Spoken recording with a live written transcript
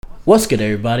What's good,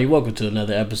 everybody? Welcome to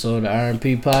another episode of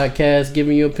RMP Podcast,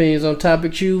 giving you opinions on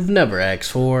topics you've never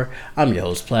asked for. I'm your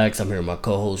host, Plax. I'm here with my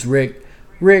co-host, Rick.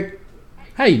 Rick,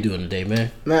 how you doing today, man?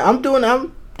 Man, I'm doing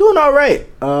all right.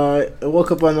 I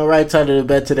woke up on the right side of the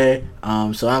bed today,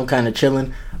 so I'm kind of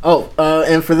chilling.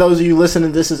 And for those of you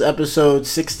listening, this is episode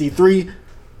 63.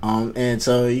 And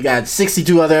so you got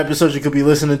 62 other episodes you could be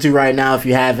listening to right now if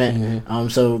you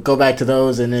haven't. So go back to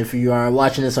those, and if you are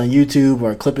watching this on YouTube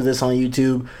or clipping this on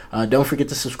YouTube, don't forget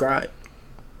to subscribe.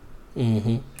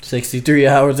 63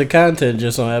 hours of content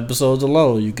just on episodes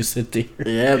alone. You can sit there.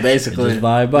 Yeah, basically. Just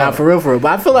vibe out. Not for real.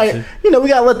 But I feel like, we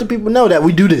gotta let the people know that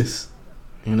we do this.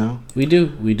 We do.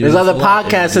 There's other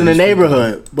podcasts in the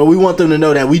neighborhood, but we want them to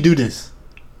know that we do this.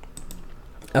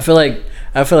 I feel like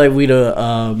we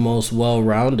the most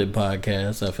well-rounded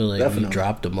podcast. I feel like Definitely. we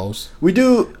drop the most. We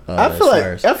do. I feel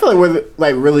like we're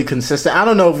like really consistent. I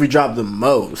don't know if we drop the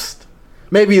most.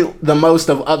 Maybe the most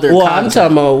of other. Well, content. I'm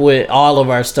talking about with all of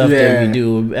our stuff that we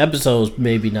do. Episodes,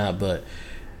 maybe not, but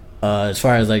as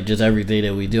far as like just everything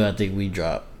that we do, I think we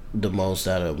drop the most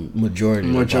out of majority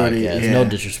of the podcasts. Yeah. No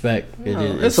disrespect.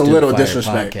 It's a little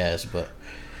disrespect. Podcast, but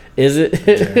is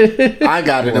it? I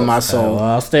got it in my soul.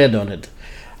 I'll stand on it.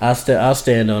 I'll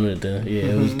stand on it then. Yeah,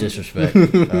 it was disrespect.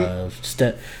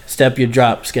 Step your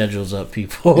drop schedules up,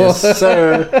 people. Yes,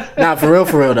 sir. Not for real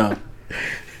though.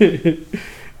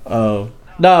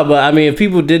 No, but I mean, if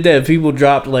people did that, if people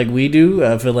dropped like we do,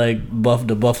 I feel like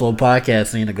the Buffalo podcast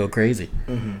scene to go crazy.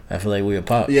 I feel like we'll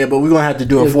pop. Yeah, but we're gonna have to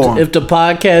do it for them. If the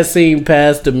podcast scene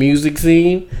passed the music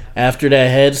scene after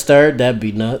that head start, that'd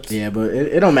be nuts. Yeah, but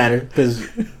it don't matter because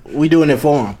we doing it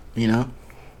for them.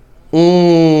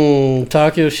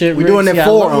 Talk your shit. We're Rick. doing it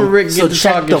for them. So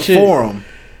check the shit. forum.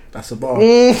 That's a ball.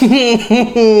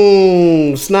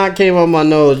 Snot came on my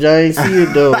nose. Y'all ain't see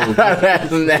it though.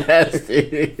 That's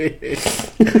nasty.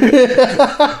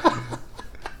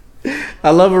 I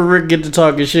love when Rick get to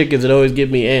talking shit because it always get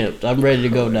me amped. I'm ready to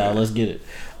go now. Let's get it.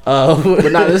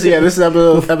 But no, this is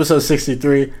episode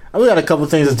 63. We got a couple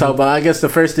things to talk about. I guess the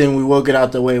first thing we will get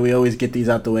out the way, we always get these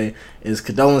out the way, is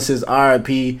condolences,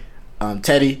 RIP,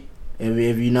 Teddy.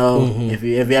 If you know, if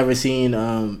you ever seen,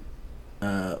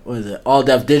 what is it? All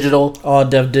Def Digital. All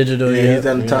Def Digital. Yeah, he's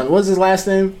on the tongue. What's his last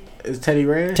name? Is Teddy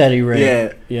Ray? Teddy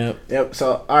Ray. Yeah. Yep.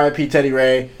 So R.I.P. Teddy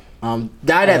Ray.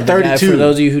 Died at 32. For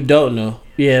those of you who don't know,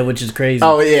 which is crazy.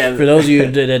 Oh yeah. For those of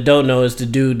you that don't know, it's the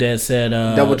dude that said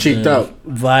double cheeked up.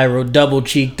 Viral double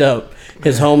cheeked up.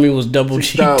 His homie was double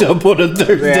cheeked up on a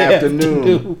Thursday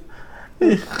afternoon.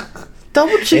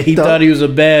 Double cheeked up. He thought he was a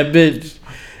bad bitch.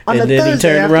 And then he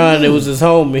turned around and it was his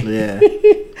homie. Yeah.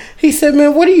 He said,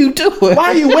 "Man, what are you doing?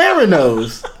 Why are you wearing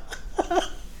those?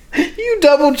 You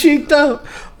double cheeked up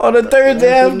on a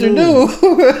Thursday afternoon."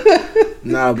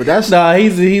 Nah, but that's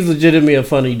he's legitimately a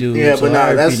funny dude. Yeah, so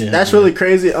but that's really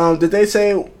crazy. Did they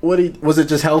say was it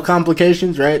just health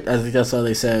complications? Right, I think that's all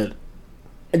they said.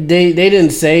 They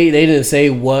didn't say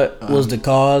what was the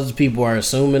cause. People are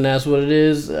assuming that's what it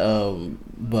is.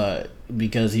 But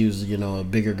because he was a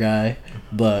bigger guy,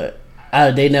 but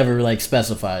they never like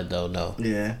specified though. No.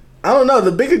 Yeah. I don't know,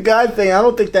 the bigger guy thing, I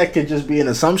don't think that could just be an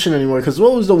assumption anymore. Because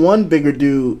what was the one bigger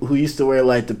dude who used to wear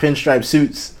like the pinstripe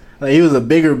suits? Like he was a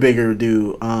bigger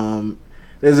dude. It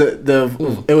was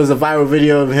a viral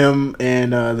video of him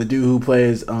and the dude who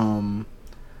plays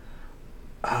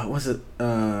what's it?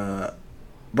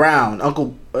 Brown,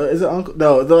 Uncle. Is it Uncle?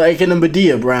 No, like in the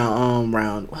Medea Brown.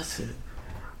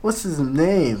 What's his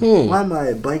name? Why am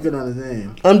I blanking on his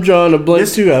name? I'm drawing a blank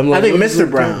too. I think Mr.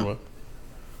 Brown.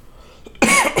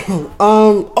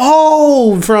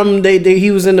 From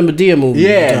he was in the Medea movie.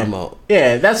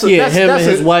 Yeah, that's and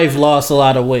his wife lost a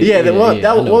lot of weight. Yeah,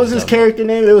 what was his character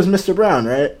name? It was Mr. Brown,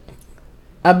 right?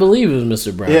 I believe it was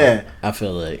Mr. Brown. Yeah, I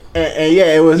feel like. And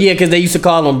yeah, it was. Yeah, because they used to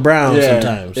call him Brown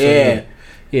sometimes. So yeah,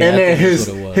 and then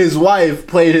his wife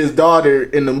played his daughter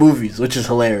in the movies, which is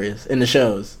hilarious in the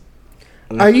shows.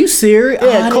 Are you serious?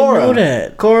 Yeah, Cora. I didn't know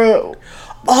that. Cora.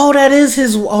 Oh, that is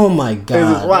his. Oh my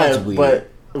god, his wife. That's weird.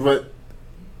 But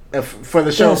for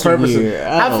the show purposes, weird.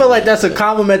 I feel like that's a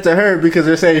compliment to her because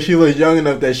they're saying she was young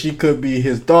enough that she could be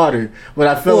his daughter. But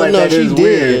I feel like that is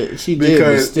weird. She did.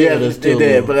 Because they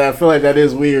did. But I feel like that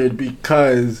is weird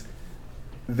because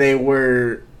they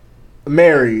were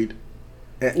married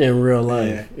in real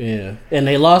life. Yeah. And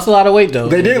they lost a lot of weight though.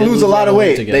 They did lose a lot of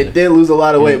weight. They did lose a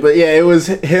lot of weight. But yeah, it was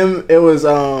him. It was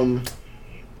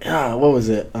what was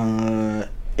it?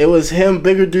 It was him,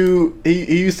 bigger dude.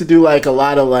 He used to do like a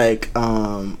lot of like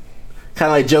kind of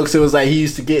like jokes. It was like he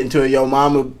used to get into a yo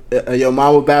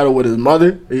mama battle with his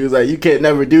mother. He was like, you can't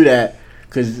never do that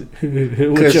because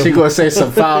she gonna say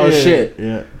some foul shit.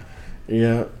 Yeah.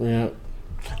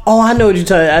 Oh, I know what you're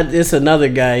talking. It's another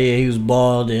guy. Yeah, he was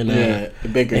bald and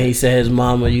bigger. And he said his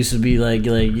mama used to be like,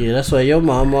 yeah, that's why your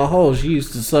mama a hoe. She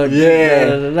used to suck.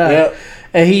 Yeah. Yep.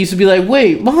 And he used to be like,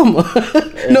 wait, mama.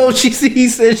 No, he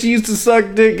said she used to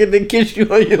suck dick and then kiss you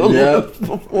on your lips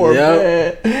before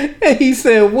bed. And he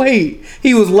said, wait.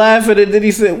 He was laughing and then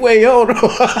he said, wait, hold on.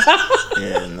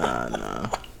 Yeah, nah.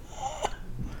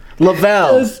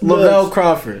 Lavelle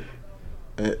Crawford.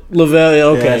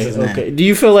 Lavelle, okay. Do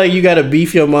you feel like you got to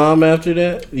beef your mom after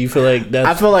that? Do you feel like that's?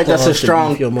 I feel like that's a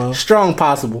strong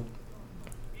possible.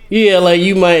 Yeah, like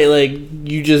you might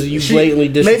you blatantly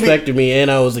disrespected me,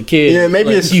 and I was a kid. Yeah,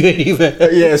 maybe like, you ain't even.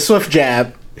 Yeah, swift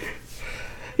jab.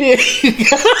 Yeah,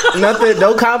 nothing.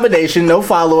 No combination. No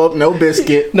follow up. No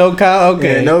biscuit. No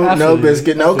okay. Yeah, no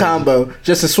biscuit. No combo.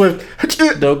 Just a swift.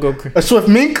 Don't go crazy. A swift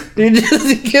mink. You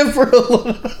just give her a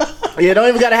little. Yeah, don't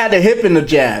even gotta have the hip in the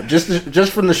jab.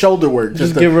 Just from the shoulder work.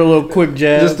 Just give her a little quick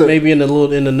jab. Maybe in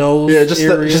the nose. Yeah,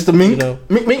 just a mink.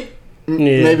 Mink.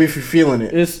 Yeah. Maybe if you're feeling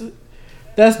it.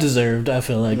 That's deserved, I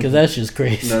feel like, because that's just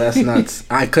crazy. No, that's nuts.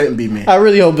 I couldn't be me. I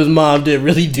really hope his mom didn't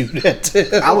really do that to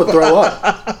him. I would throw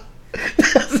up.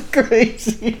 That's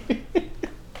crazy.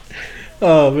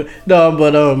 It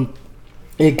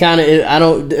kind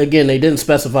of, again, they didn't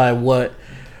specify what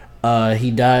he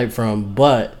died from,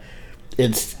 but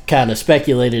it's kind of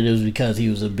speculated it was because he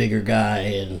was a bigger guy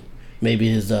and maybe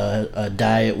his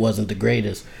diet wasn't the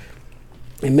greatest.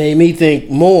 It made me think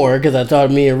more because I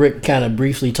thought me and Rick kind of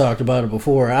briefly talked about it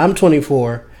before. I'm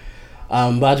 24.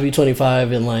 I'm about to be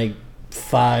 25 in like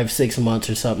 5-6 months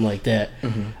or something like that.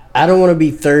 Mm-hmm. I don't want to be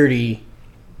 30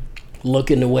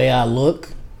 looking the way I look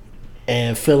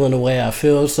and feeling the way I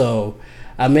feel. So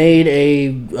I made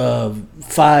a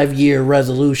 5-year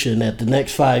resolution that the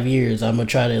next 5 years I'm going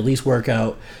to try to at least work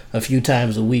out a few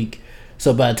times a week.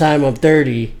 So by the time I'm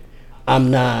 30, I'm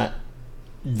not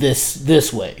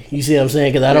this way. You see what I'm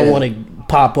saying? Because I don't want to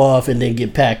pop off and then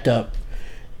get packed up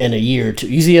in a year or two.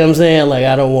 You see what I'm saying? Like,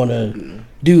 I don't want to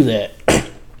do that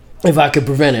if I could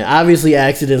prevent it. Obviously,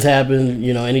 accidents happen.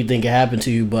 You know, anything can happen to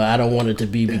you, but I don't want it to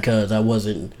be because I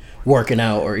wasn't working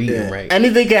out or eating right.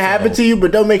 Anything can happen to you,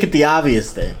 but don't make it the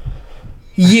obvious thing.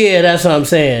 Yeah, that's what I'm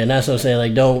saying.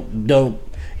 Like, don't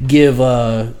give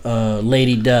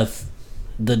Lady Death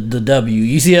the W.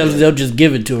 You see how they'll just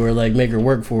give it to her, like make her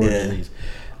work for it at least.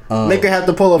 Make her have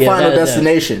to pull a Final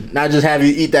Destination, not just have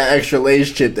you eat that extra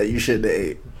Lay's chip that you shouldn't have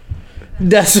ate.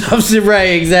 That's what I'm saying.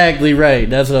 Right, exactly right.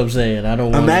 That's what I'm saying. I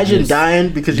don't want imagine dying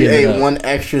because you ate one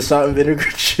extra salt and vinegar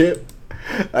chip.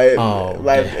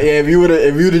 If you would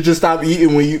have just stopped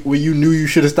eating when you knew you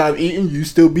should have stopped eating, you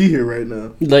still be here right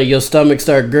now. Like your stomach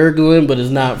start gurgling, but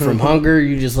it's not from hunger.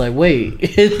 You just like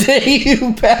wait, and then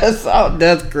you pass out.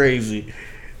 That's crazy.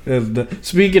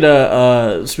 Speaking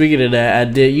of that, I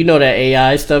did. You know that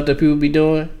AI stuff that people be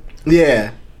doing?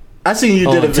 Yeah, I seen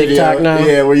you did a video. TikTok now?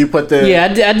 Yeah, where you put the. Yeah, I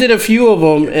did a few of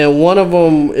them, and one of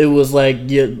them it was like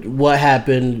what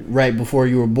happened right before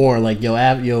you were born, like your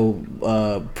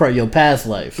past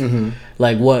life,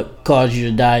 like what caused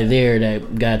you to die there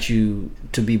that got you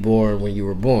to be born when you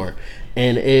were born,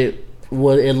 and it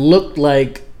looked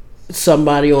like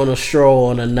somebody on a stroll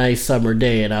on a nice summer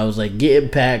day, and I was like getting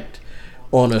packed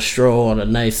on a stroll on a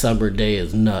nice summer day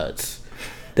is nuts.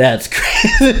 That's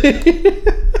crazy.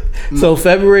 So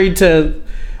February 10th,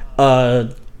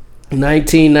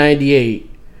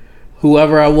 1998,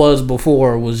 whoever I was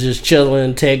before was just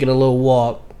chilling, taking a little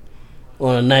walk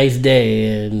on a nice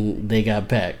day, and they got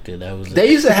packed. And that was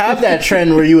They used to have that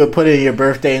trend where you would put in your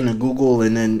birthday in the Google,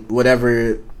 and then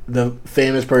whatever the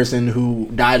famous person who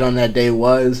died on that day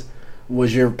was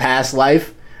your past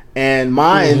life. And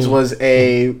mine was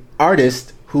a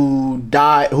artist who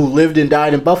lived and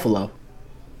died in Buffalo.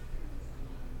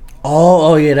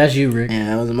 Oh yeah, that's you, Rick.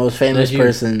 Yeah, I was the most famous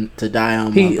person to die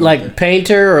on. He like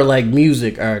painter or like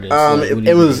music artist.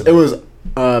 It was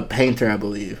painter, I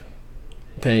believe.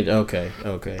 Okay,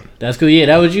 that's cool. Yeah,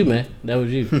 that was you, man. That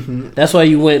was you. That's why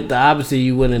you went the opposite.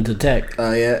 You went into tech.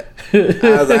 Oh yeah. I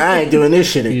was like, I ain't doing this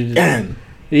shit again.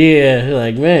 Yeah,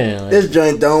 like man, this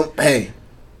joint don't pay.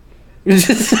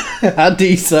 I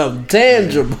need something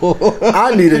tangible.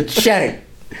 I need a check.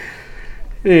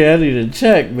 Yeah, I need a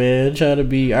check, man. Trying to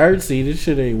be artsy, this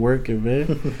shit ain't working,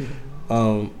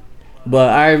 man. But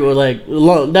I was like,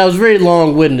 that was very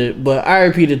long-winded. But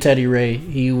R.I.P. to Teddy Ray.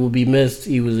 He will be missed.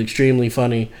 He was extremely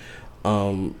funny.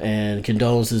 And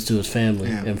condolences to his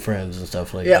family and friends and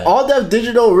stuff like that. Yeah, All Def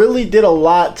Digital really did a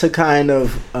lot to kind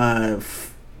of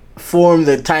form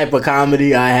the type of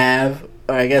comedy I have.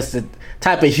 Or I guess the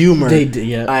type of humor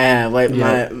I have. Like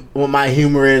what my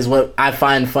humor is, what I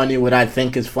find funny, what I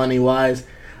think is funny wise.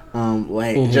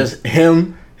 Just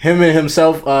him him and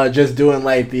himself just doing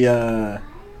like the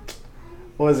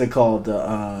what is it called?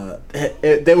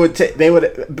 They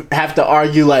would have to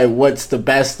argue like what's the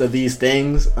best of these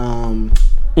things.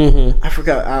 I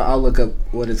forgot. I'll look up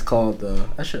what it's called.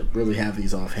 I should really have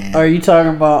these offhand. Are you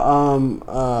talking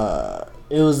about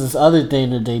it was this other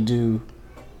thing that they do.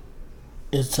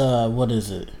 It's what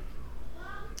is it?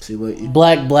 See what?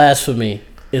 Black Blasphemy.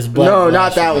 Is Black No,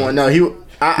 Blasphemy. not that one. No,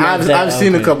 I've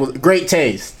seen a couple. Great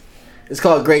Taste. It's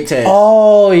called Great Taste.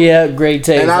 Oh yeah, Great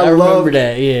Taste. And I remember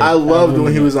that. Yeah, I loved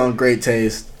when he was on Great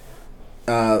Taste.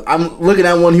 I'm looking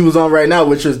at one he was on right now,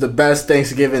 which is the best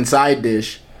Thanksgiving side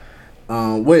dish,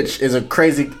 which is a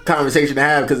crazy conversation to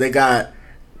have because they got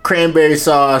cranberry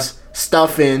sauce,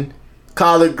 stuffing,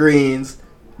 collard greens,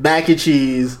 mac and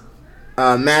cheese,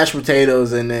 mashed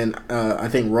potatoes, and then I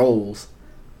think rolls.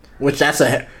 Which that's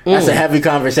a heavy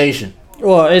conversation.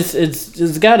 Well,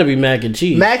 it's got to be mac and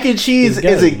cheese. Mac and cheese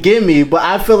is a gimme, but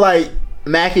I feel like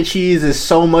mac and cheese is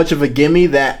so much of a gimme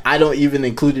that I don't even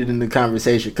include it in the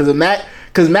conversation because mac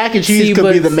and cheese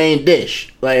could be the main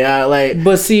dish.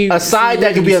 But see, a side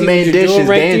that could be a main dish is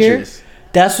dangerous. There?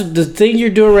 That's what the thing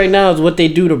you're doing right now is what they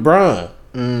do to Bron.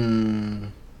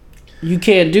 You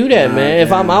can't do that, man.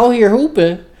 If I'm out here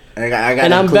hooping.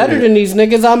 And I'm better than these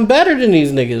niggas. I'm better than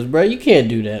these niggas, bro. You can't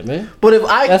do that, man. But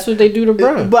that's what they do to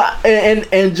Bron. But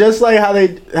and just like how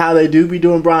they do be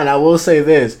doing Bron, I will say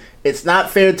this: it's not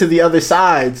fair to the other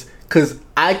sides because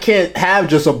I can't have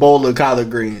just a bowl of collard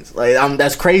greens.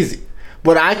 That's crazy.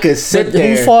 But I could sit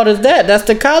there. Whose fault is that? That's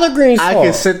the collard greens fault. I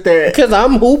could sit there because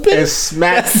I'm hooping and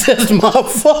smack. That's just my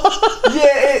fault.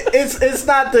 Yeah, it's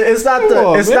not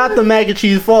the mac and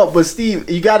cheese fault. But Steve,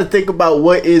 you got to think about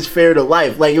what is fair to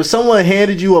life. Like if someone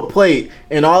handed you a plate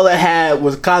and all it had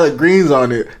was collard greens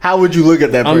on it, how would you look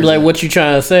at that person? I'm like, what you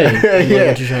trying to say? Yeah.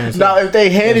 What you trying to say? Now, if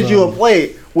they handed you a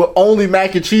plate with only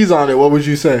mac and cheese on it, what would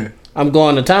you say? I'm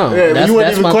going to town. Yeah,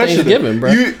 that's my Thanksgiving,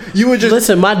 bro. You would just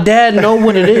listen. My dad know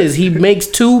what it is. He makes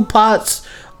 2 pots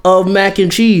of mac and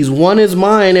cheese. One is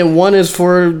mine and one is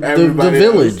for the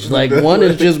village. Like one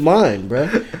is just mine, bro.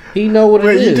 He know what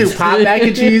it is. You do pot mac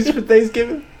and cheese for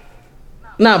Thanksgiving?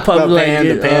 Not pot, pan.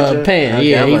 Okay,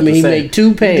 yeah, he make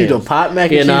 2 pans. You do the pot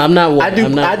mac and cheese. Yeah, no, I'm not.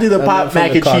 I do the pot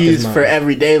mac and cheese for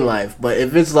everyday life. But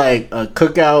if it's like a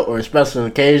cookout or a special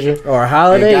occasion or a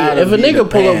holiday, if a nigga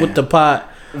pull up with the pot.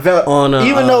 Even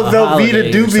though Velveeta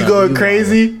do be going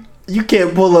crazy, you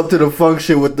can't pull up to the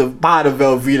function with the pot of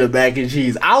Velveeta mac and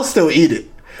cheese. I'll still eat it,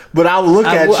 but I'll look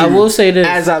at you. I will say this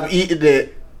as I'm eating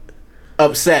it,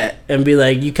 upset and be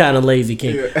like, "You kind of lazy,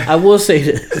 king." Yeah. I will say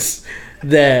this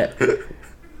that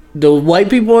the white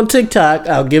people on TikTok,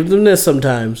 I'll give them this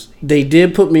sometimes. They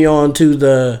did put me on to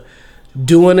the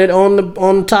doing it on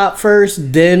the top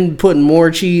first, then putting more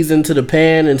cheese into the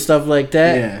pan and stuff like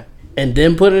that. Yeah. And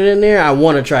then put it in there. I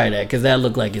want to try that because that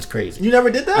looked like it's crazy. You never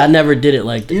did that? I never did it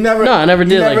like that. No, I never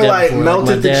did it like that before.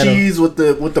 Melted the cheese with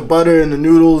the butter and the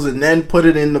noodles, and then put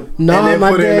it in the. No,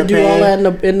 my dad do all that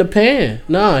in the pan.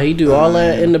 No, he do all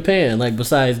that in the pan. Like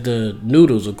besides the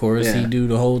noodles, of course, he do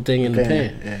the whole thing in the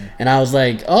pan. Yeah. And I was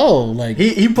like, oh, like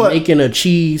he put making a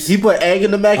cheese. He put egg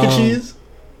in the mac and cheese.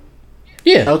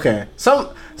 Yeah. Okay.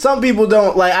 Some people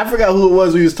don't like. I forgot who it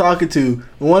was we was talking to.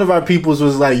 One of our peoples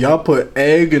was like, "Y'all put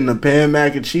egg in the pan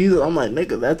mac and cheese." I'm like,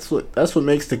 "Nigga, that's what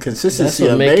makes the consistency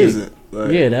amazing."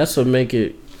 That's what make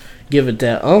it give it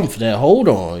that that hold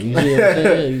on. You see what I'm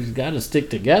saying? You got to stick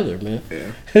together, man.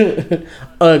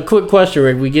 Yeah. Quick question,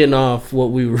 Rick. We getting off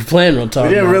what we were planning on talking.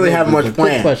 We didn't about. really have much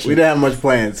planned. We didn't have much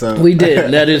planned, so we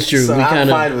did. That is true. So I'm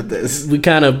fine with this. We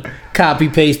kind of copy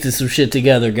pasted some shit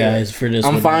together, guys, for this.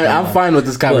 I'm fine with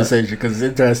this conversation because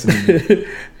it's interesting.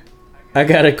 I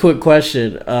got a quick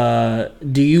question.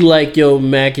 Do you like your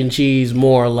mac and cheese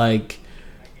more like,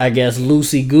 I guess,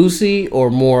 loosey goosey, or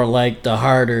more like the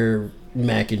harder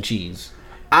mac and cheese?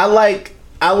 I like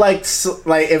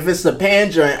if it's the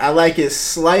pan joint, I like it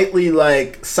slightly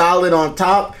like solid on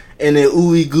top and then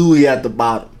ooey gooey at the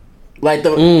bottom. Like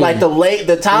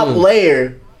the top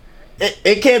layer,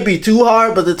 it can't be too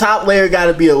hard, but the top layer got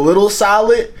to be a little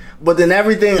solid. But then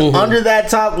everything under that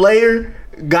top layer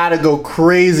gotta go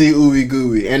crazy ooey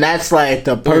gooey, and that's like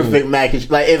the perfect mac and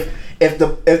cheese. Like if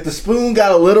the spoon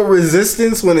got a little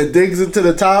resistance when it digs into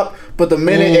the top, but the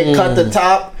minute it cut the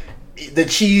top, the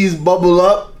cheese bubble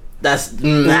up. That's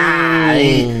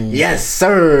yes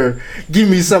sir. Give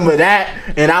me some of that,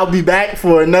 and I'll be back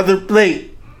for another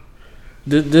plate.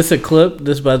 This a clip?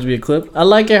 This about to be a clip? I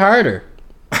like it harder.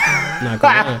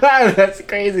 That's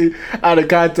crazy out of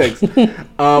context.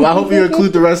 I hope you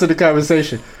include the rest of the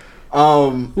conversation.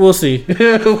 We'll see.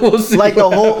 We'll see. Like the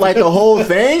whole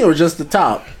thing, or just the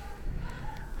top?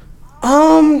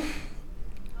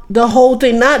 The whole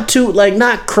thing,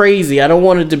 not crazy. I don't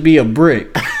want it to be a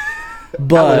brick.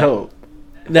 But I would hope.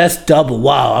 That's double.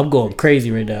 Wow, I'm going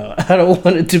crazy right now. I don't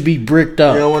want it to be bricked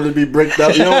up. You don't want it to be bricked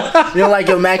up? You don't like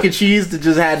your mac and cheese to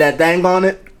just have that thing on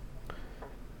it?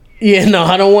 Yeah, no,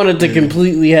 I don't want it to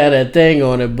completely have that thing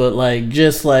on it, but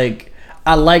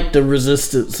I like the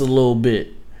resistance a little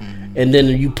bit. And then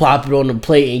you plop it on the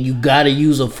plate and you gotta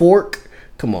use a fork.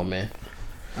 Come on, man.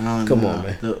 Come on,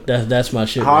 man. That's my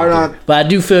shit. Hard right on, but I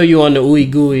do feel you on the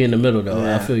ooey gooey in the middle, though.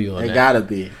 Yeah, I feel you on that. It gotta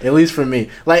be, at least for me.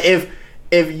 Like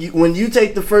when you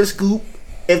take the first scoop,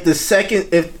 after you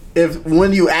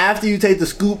take the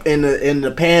scoop and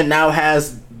the pan now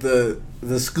has the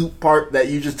scoop part that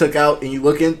you just took out and you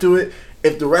look into it,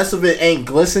 if the rest of it ain't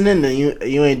glistening, then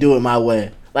you ain't do it my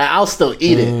way. Like, I'll still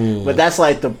eat it, but that's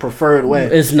like the preferred way.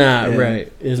 It's not right.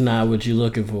 It's not what you're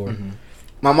looking for. Mm-hmm.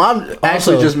 My mom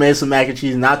actually just made some mac and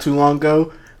cheese not too long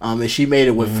ago, and she made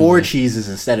it with 4 cheeses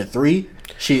instead of 3.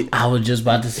 I was just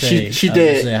about to say she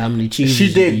did. How many cheeses?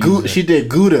 She did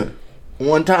Gouda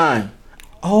one time.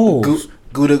 Oh,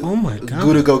 Gouda! Oh my god!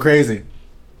 Gouda go crazy.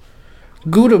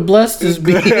 Gouda blessed this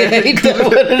beat. Ain't that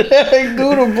what it is?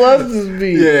 Gouda blessed this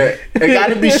beat. Yeah, it got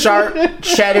to be sharp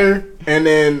cheddar, and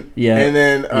then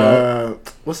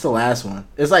what's the last one?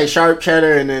 It's like sharp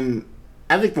cheddar, and then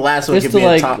I think the last one it's could be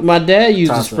a top. My dad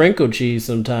uses sprinkled cheese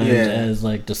sometimes as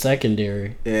like the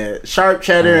secondary. Yeah, sharp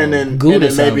cheddar, and then Gouda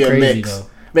and then maybe a mix. Though.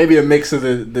 Maybe a mix of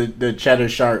the cheddar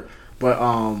sharp, but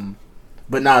no,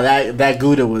 that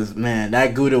Gouda was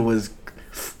that Gouda was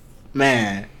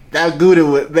bad.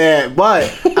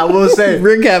 But I will say,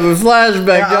 Rick having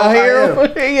flashback. Y'all hear him?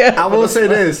 I will say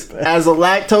this: as a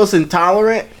lactose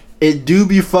intolerant, it do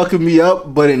be fucking me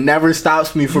up, but it never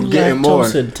stops me from getting more.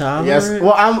 Lactose intolerant? Yes.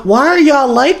 Well, why are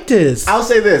y'all like this? I'll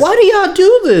say this: why do y'all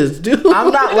do this, dude?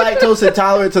 I'm not lactose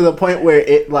intolerant to the point where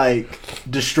it like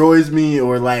destroys me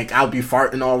or like I'll be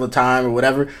farting all the time or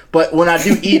whatever. But when I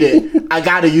do eat it, I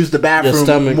gotta use the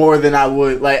bathroom more than I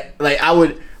would I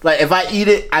would. Like, if I eat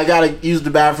it, I gotta use the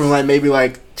bathroom, like, maybe,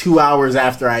 2 hours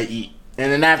after I eat.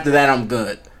 And then after that, I'm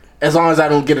good. As long as I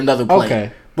don't get another plate.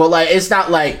 Okay. But, it's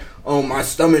not like, oh, my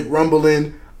stomach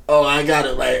rumbling. Oh, I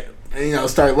gotta,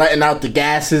 start letting out the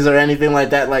gases or anything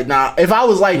like that. Like, nah. If I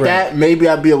was like that, maybe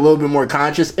I'd be a little bit more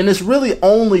conscious. And it's really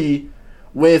only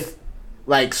with,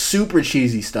 super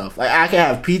cheesy stuff. Like, I can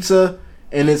have pizza,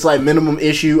 and it's, minimum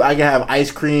issue. I can have ice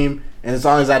cream, and as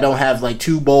long as I don't have,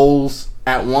 2 bowls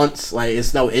at once,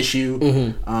 it's no issue.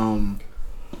 Mm-hmm.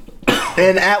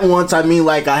 And at once, I mean,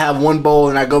 I have 1 bowl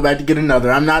and I go back to get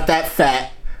another. I'm not that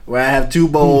fat where I have 2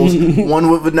 bowls, one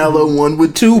with vanilla, one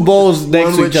with 2 bowls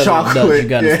next to each other. Chocolate. No, you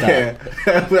gotta stop.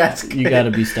 You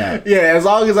gotta be stopped. Yeah, as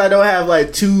long as I don't have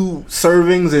 2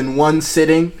 servings in one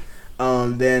sitting,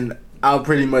 then I'll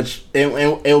pretty much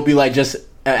it'll be just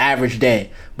an average day.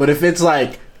 But if it's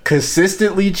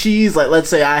consistently cheese, let's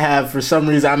say I have, for some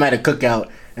reason I'm at a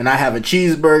cookout and I have a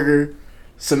cheeseburger,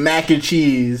 some mac and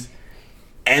cheese,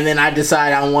 and then I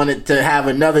decide I wanted to have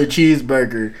another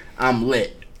cheeseburger, I'm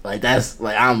lit.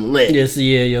 I'm lit. Yes,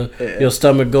 yeah, your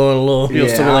stomach going a little. Your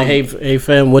stomach hey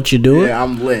fam, what you doing? Yeah,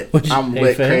 I'm lit. I'm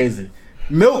lit crazy.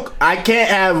 Milk, I can't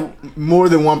have more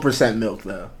than 1% milk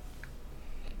though.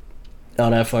 Oh,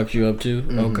 that fucks you up too?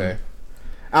 Mm-hmm. Okay.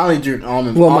 I only drink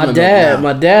almond. Well, my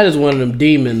dad is one of them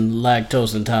demon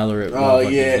lactose intolerant. Oh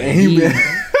yeah, and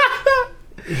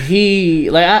he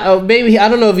I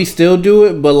don't know if he still do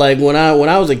it, but when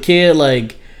I was a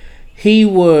kid, he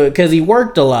would, because he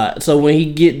worked a lot, so when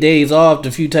he get days off,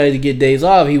 the few times he get days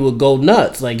off, he would go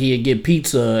nuts. He'd get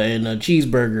pizza and a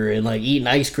cheeseburger and eating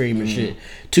ice cream and shit,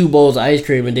 2 bowls of ice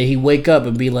cream, and then he'd wake up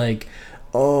and be like,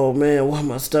 oh man, why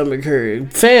my stomach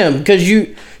hurt? Fam, because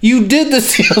you did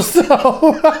this to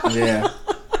yourself. Yeah.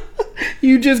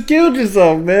 You just killed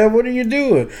yourself, man. What are you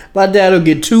doing? My dad will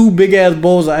get 2 big ass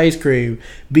bowls of ice cream,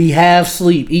 be half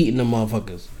asleep eating them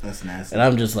motherfuckers. That's nasty. And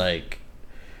I'm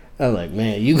like,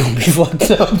 man, you gonna be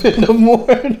fucked up in the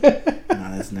morning.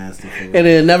 Nah, that's nasty. And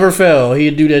it never fell.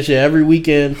 He'd do that shit every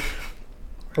weekend.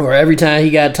 Or every time he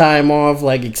got time off,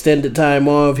 extended time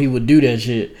off, he would do that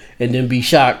shit and then be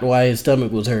shocked why his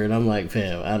stomach was hurt. I'm like,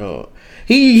 fam, I don't.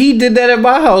 He did that at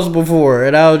my house before,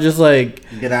 and I was just like,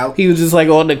 get out. He was just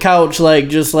on the couch,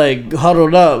 just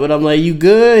huddled up, and I'm like, you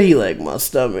good? He my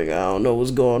stomach, I don't know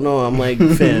what's going on. I'm like,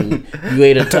 fam, you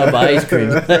ate a tub of ice cream.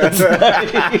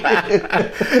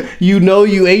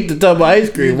 You ate the tub of ice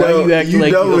cream. Why you acting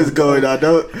like you know what's going on?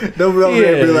 Don't be over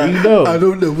there be like, I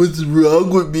don't know what's wrong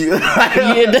with me.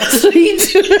 Yeah, that's what he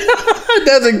do.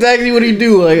 That's exactly what he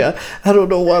do. I don't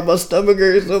know why my stomach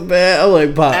hurts so bad. I'm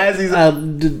like, Pop,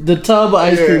 the tub of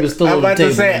ice cream is still on the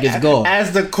table. It gets gone.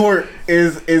 As the court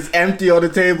is empty on the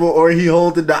table, or he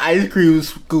holding the ice cream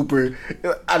scooper,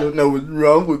 I don't know what's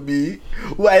wrong with me.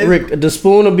 Rick, the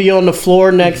spoon will be on the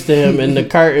floor next to him, and the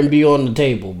carton be on the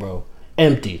table, bro,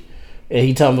 empty. And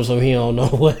he talking about something he don't know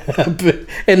what happened,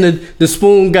 and the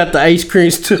spoon got the ice cream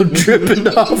still dripping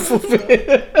off of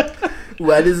it.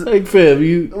 Why does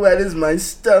my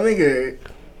stomach hurt?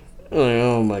 Like,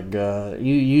 oh my god,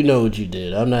 you know what you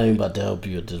did. I'm not even about to help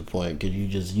you at this point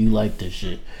because you like this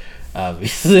shit,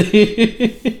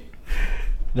 obviously.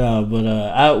 No,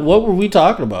 but what were we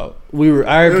talking about? We were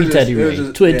RIP Teddy Ray.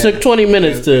 It took 20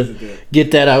 minutes to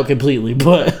get that out completely,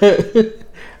 but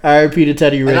RIP to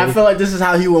Teddy Ray. And I feel like this is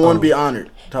how he would want to be honored.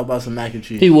 Talk about some mac and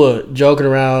cheese. He would, joking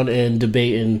around and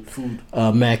debating food,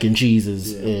 mac and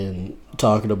cheeses, and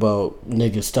talking about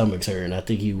niggas' stomachs hurting. I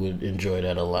think he would enjoy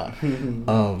that a lot.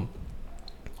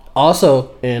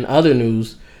 Also, in other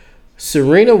news,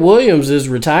 Serena Williams is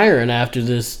retiring after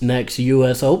this next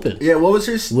U.S. Open. Yeah, what was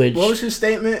her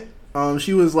statement?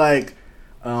 She was like,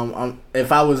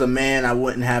 if I was a man, I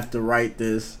wouldn't have to write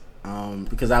this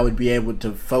because I would be able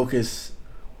to focus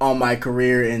on my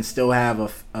career and still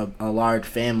have a large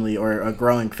family or a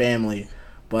growing family.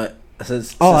 But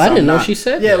since I didn't know she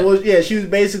said that. Well, yeah, she was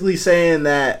basically saying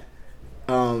that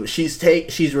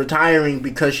she's retiring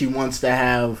because she wants to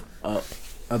have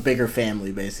a bigger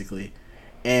family, basically.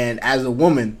 And as a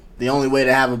woman, the only way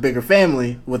to have a bigger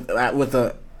family with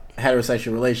a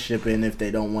heterosexual relationship, and if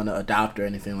they don't want to adopt or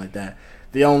anything like that,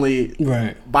 the only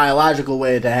biological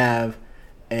way to have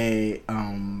a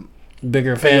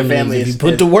bigger family is if you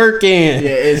put the work in. Yeah,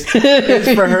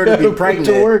 it's for her to be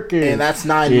pregnant, and that's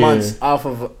 9 months off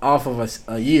of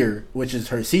a year, which is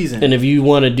her season. And if you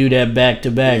want to do that back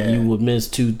to back, you would miss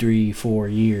 2, 3, 4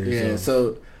 years. Yeah,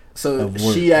 so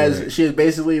she has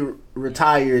basically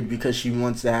retired because she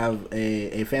wants to have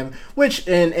a family, which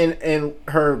in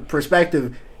her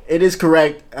perspective, it is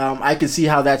correct. I can see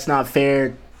how that's not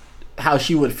fair, how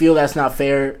she would feel that's not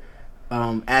fair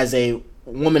as a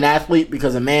woman athlete,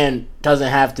 because a man doesn't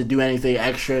have to do anything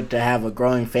extra to have a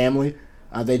growing family.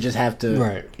 They just have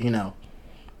to,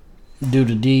 do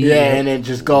the deed. Yeah, and then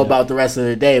just go about the rest of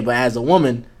the day. But as a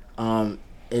woman,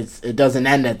 it doesn't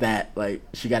end at that. Like,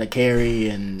 she got to carry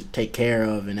and take care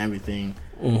of and everything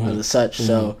as such.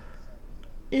 So,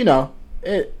 it's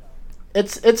a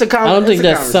conversation. I don't think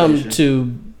that's something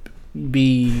to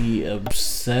be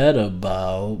upset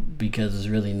about, because there's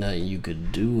really nothing you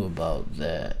could do about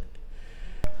that.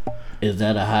 Is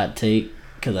that a hot take?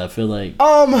 Because I feel like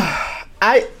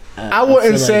I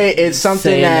wouldn't say like it's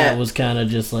something that was kind of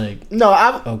just like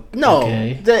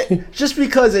just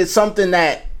because it's something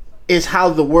that is how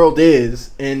the world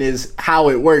is and is how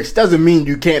it works doesn't mean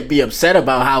you can't be upset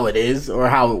about how it is or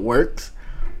how it works.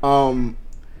 And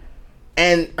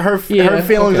her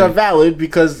feelings are valid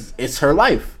because it's her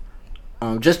life.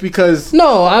 Just because I'm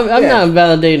not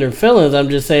invalidating her feelings. I'm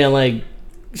just saying, like,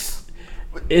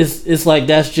 it's like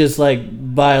that's just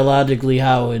like biologically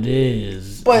how it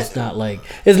is. But it's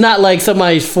not like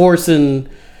somebody's forcing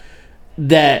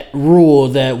that rule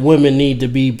that women need to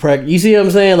be pregnant. You see what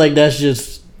I'm saying? Like, that's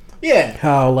just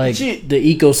how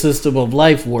the ecosystem of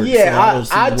life works. Yeah,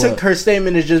 I took her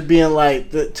statement as just being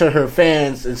like to her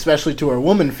fans, especially to her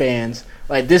woman fans,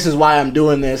 like, this is why I'm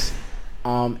doing this.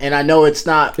 And I know it's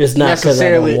not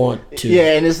necessarily, I don't want to.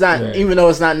 Yeah, and it's not, even though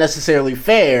it's not necessarily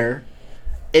fair,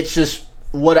 it's just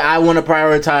what I want to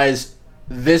prioritize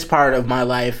this part of my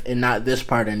life and not this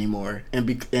part anymore.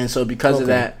 And so because of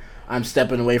that, I'm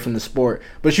stepping away from the sport.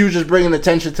 But she was just bringing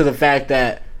attention to the fact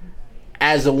that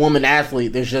as a woman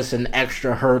athlete, there's just an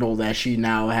extra hurdle that she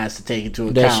now has to take into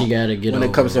account that she gotta get when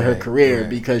it comes to her career,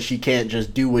 because she can't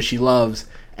just do what she loves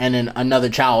and then another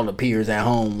child appears at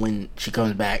home when she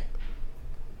comes back.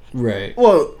 Right.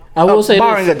 Well, I will say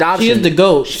barring adoption, she is the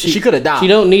GOAT. She could adopt. She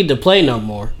don't need to play no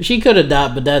more. She could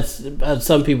adopt, but that's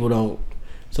some people don't.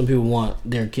 Some people want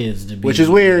their kids to be, which is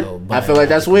weird. I feel like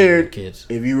that's weird. Kids.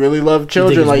 If you really love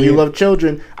children, like you love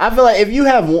children, I feel like if you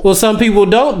have well, some people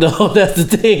don't though. That's the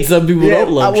thing. Some people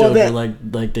don't love children,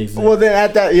 like they say. Well, then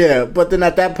at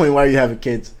that point, why are you having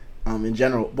kids? In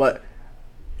general, but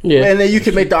and then you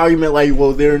can make the argument like,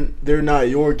 well, they're not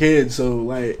your kids, so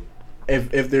like.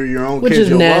 If they're your own which kids,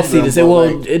 is nasty them, to say.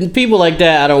 Well, and people like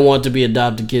that, I don't want to be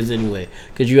adopted kids anyway,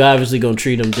 because you obviously gonna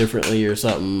treat them differently or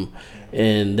something,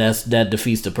 and that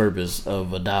defeats the purpose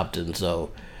of adopting.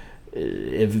 So,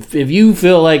 if you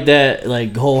feel like that,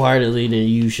 like wholeheartedly, then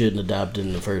you shouldn't adopt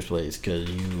in the first place, because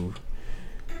you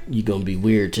gonna be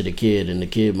weird to the kid, and the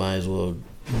kid might as well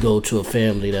go to a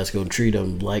family that's gonna treat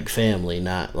them like family,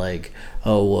 not like,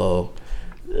 oh well,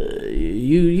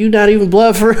 you not even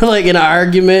blood for it, like in an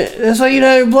argument. That's why you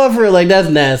not even blood for it. Like that's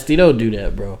nasty. Don't do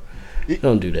that, bro.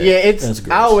 Don't do that. Yeah, That's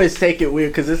gross. I always take it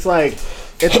weird because it's like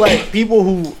people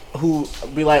who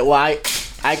be like, well,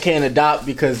 I can't adopt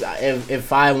because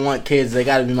if I want kids, they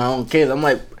got to be my own kids. I'm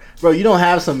like, bro, you don't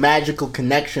have some magical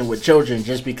connection with children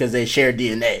just because they share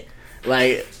DNA.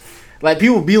 Like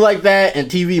people be like that, and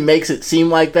TV makes it seem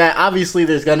like that. Obviously,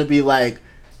 there's gonna be like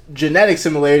genetic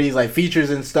similarities, like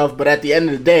features and stuff. But at the end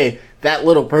of the day, that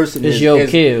little person is your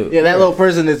kid. Yeah, that little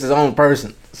person is his own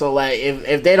person. So like,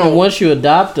 if they don't, and once you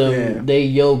adopt them, they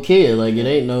your kid. Like it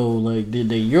ain't no like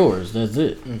they yours. That's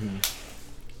it. Mm-hmm.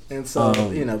 And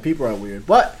so people are weird,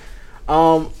 but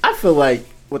I feel like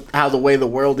with how the way the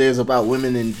world is about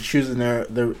women and choosing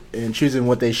and choosing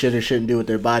what they should or shouldn't do with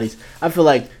their bodies, I feel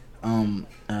like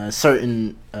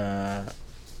certain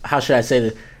how should I say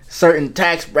this? Certain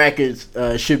tax brackets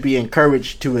should be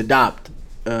encouraged to adopt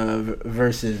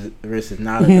versus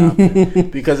not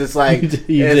adopt because it's like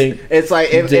it's like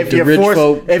if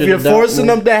you're forcing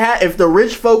them to have, if the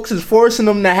rich folks is forcing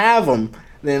them to have them,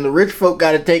 then the rich folk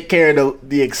got to take care of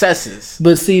the excesses.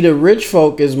 But see, the rich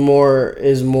folk is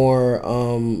more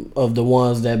of the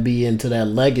ones that be into that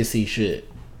legacy shit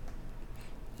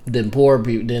than poor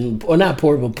people. Or not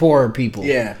poor, but poorer people.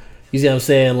 Yeah. You see what I'm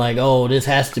saying? Like, oh, this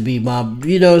has to be my.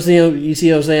 You know what I'm saying? You see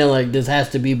what I'm saying? Like, this has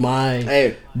to be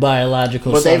my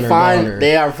biological son or daughter.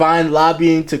 They are fine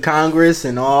lobbying to Congress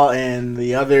and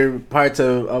the other parts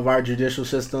of our judicial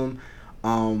system.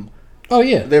 Oh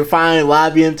yeah, they're fine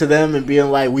lobbying to them and being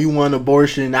like, we want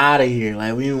abortion out of here.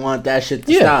 Like we want that shit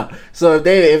to stop. So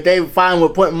if they fine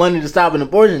with putting money to stop an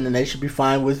abortion, then they should be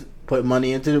fine with putting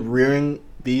money into rearing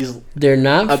these. They're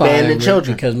not abandoned fine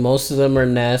children because most of them are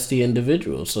nasty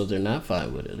individuals. So they're not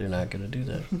fine with it. They're not going to do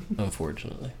that,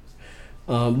 unfortunately.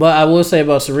 But I will say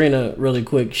about Serena really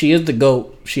quick. She is the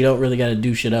GOAT. She don't really got to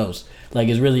do shit else. Like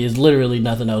it's literally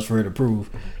nothing else for her to prove.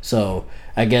 So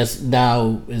I guess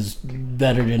now is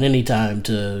better than any time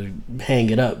to hang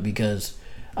it up because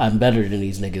I'm better than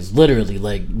these niggas. Literally,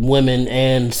 like women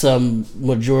and some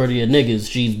majority of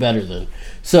niggas, she's better than.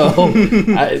 So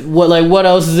what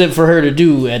else is it for her to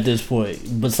do at this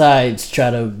point besides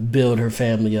try to build her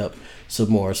family up some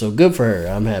more? So good for her.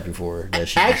 I'm happy for her that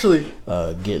she actually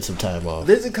get some time off.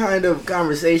 There's a kind of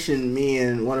conversation me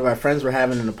and one of our friends were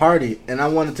having in a party, and I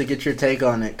wanted to get your take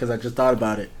on it because I just thought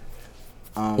about it.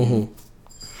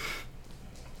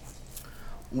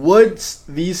 Would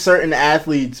these certain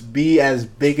athletes be as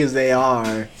big as they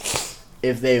are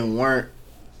if they weren't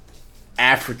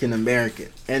African American?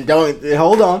 And don't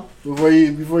hold on before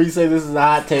you say this is a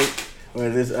hot take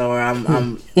or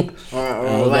I'm like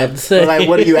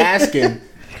what are you asking?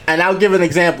 And I'll give an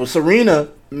example. Serena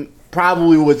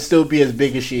probably would still be as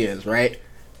big as she is, right?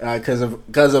 Because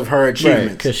of her achievements.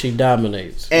 Right, because she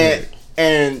dominates.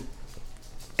 And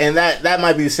that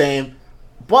might be the same.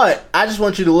 But I just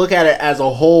want you to look at it as a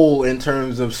whole in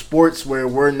terms of sports where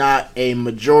we're not a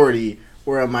majority,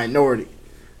 we're a minority.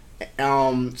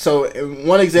 So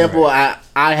one example I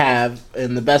have,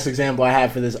 and the best example I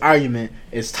have for this argument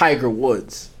is Tiger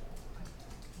Woods.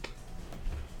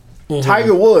 Mm-hmm.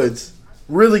 Tiger Woods,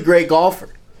 really great golfer.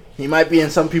 He might be in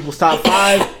some people's top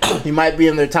 5. He might be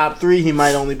in their top 3. He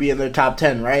might only be in their top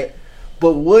 10, right?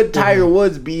 But would Tiger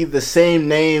Woods be the same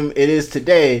name it is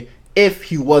today if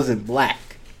he wasn't black?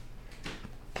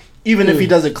 Even if he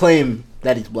doesn't claim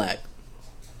that he's black.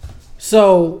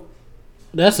 So,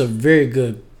 that's a very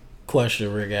good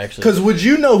question, Rick, actually. Because would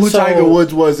you know who Tiger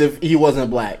Woods was if he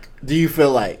wasn't black? Do you feel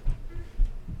like?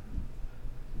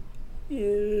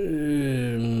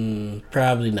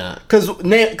 Probably not.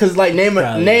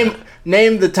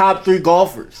 Name the top 3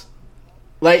 golfers.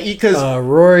 Like, because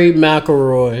Rory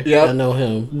McIlroy, yep. I know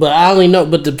him, but I only know.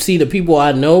 But the people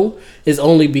I know is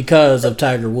only because of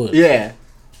Tiger Woods. Yeah.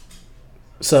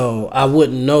 So I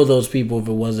wouldn't know those people if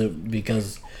it wasn't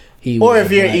because he. Or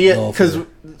if you're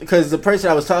because the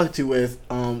person I was talking to with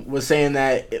was saying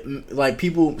that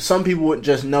some people would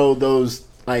just know those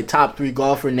like top 3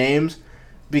 golfer names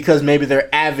because maybe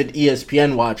they're avid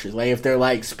ESPN watchers. Like if they're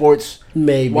like sports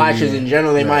watchers in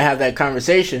general, they might have that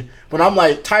conversation. But I'm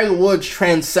like, Tiger Woods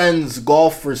transcends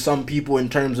golf for some people in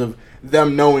terms of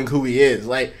them knowing who he is.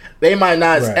 Like they might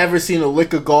not have ever seen a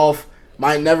lick of golf.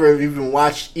 Might never have even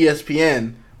watched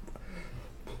ESPN,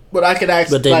 but I could ask.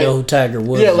 But they know who Tiger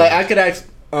Woods. Yeah, like I could ask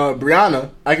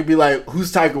Brianna. I could be like,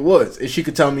 "Who's Tiger Woods?" And she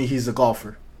could tell me he's a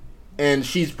golfer, and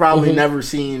she's probably never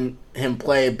seen him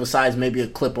play besides maybe a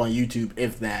clip on YouTube,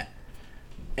 if that.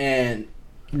 And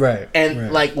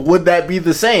like, would that be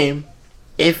the same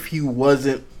if he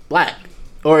wasn't black,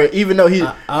 or even though he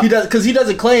does because he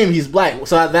doesn't claim he's black?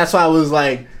 So that's why I was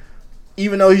like.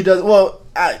 even though he does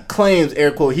claims air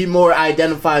quote he more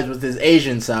identifies with his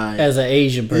Asian side as an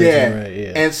Asian person, right?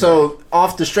 Yeah. And so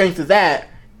off the strength of that,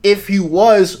 if he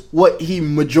was what he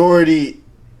majority,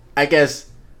 I guess,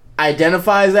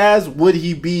 identifies as, would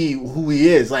he be who he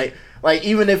is? Like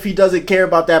even if he doesn't care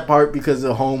about that part because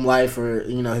of home life or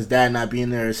his dad not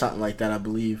being there or something like that, I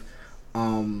believe.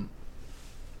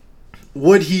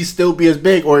 Would he still be as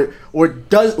big, or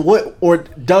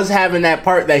does having that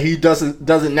part that he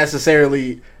doesn't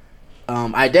necessarily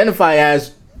identify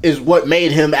as is what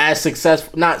made him as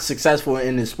successful, not successful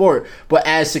in his sport, but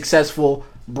as successful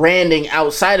branding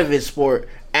outside of his sport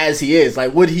as he is?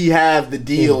 Like, would he have the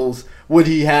deals? Would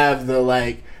he have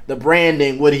the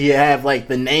branding? Would he have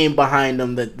the name behind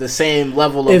him? The same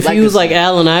level of if legacy? He was like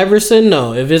Allen Iverson,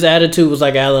 no. If his attitude was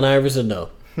like Allen Iverson, no.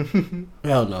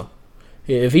 Hell no.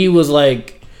 If he was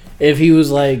like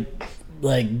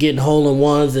getting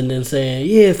hole-in-ones and then saying,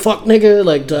 yeah, fuck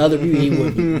nigga, to other people, he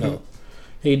wouldn't. No.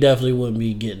 He definitely wouldn't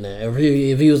be getting that.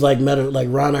 If he was like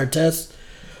Ron Artest,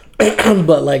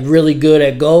 but really good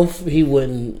at golf, he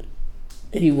wouldn't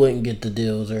get the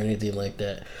deals or anything like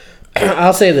that.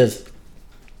 I'll say this.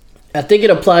 I think it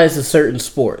applies to certain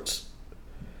sports.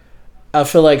 I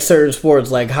feel like certain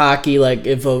sports like hockey,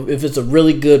 if it's a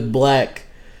really good black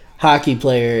hockey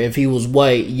player, if he was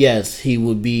white, yes, he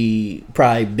would be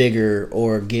probably bigger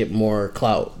or get more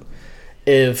clout.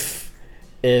 If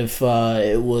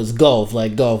it was golf,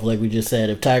 like we just said,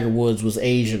 if Tiger Woods was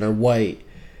Asian or white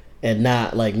and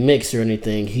not mixed or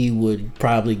anything, he would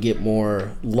probably get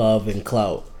more love and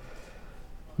clout.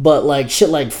 But shit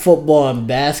like football and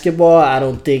basketball, I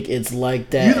don't think it's like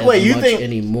that you think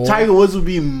anymore. Tiger Woods would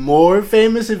be more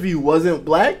famous if he wasn't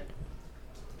black?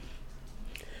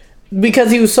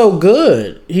 Because he was so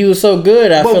good.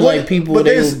 I feel like people would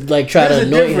try to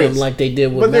annoy him like they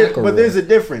did with McEnroe. But there's a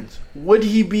difference. Would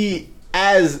he be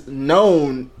as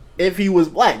known if he was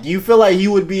black? Do you feel like he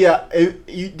would be do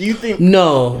you think?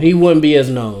 No, he wouldn't be as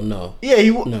known. No. Yeah, he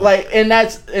no. And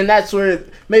that's where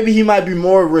maybe he might be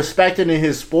more respected in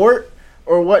his sport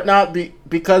or whatnot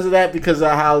because of that, because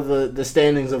of how the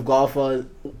standings of golf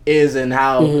is and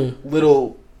how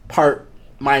little part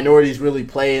minorities really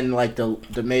play in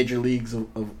the major leagues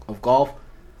of golf.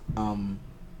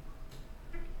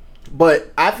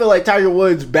 But I feel like Tiger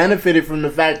Woods benefited from the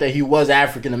fact that he was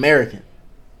African American.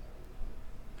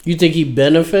 You think he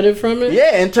benefited from it?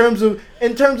 Yeah, in terms of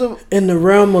in the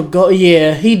realm of golf,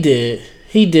 yeah, he did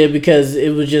because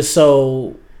it was just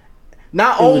so.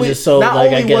 Not only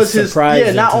was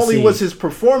his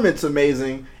performance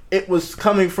amazing, it was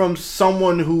coming from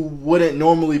someone who wouldn't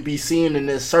normally be seen in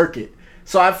this circuit.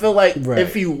 So I feel like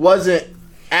if he wasn't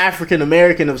African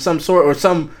American of some sort or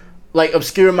some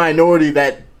obscure minority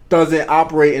that doesn't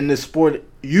operate in this sport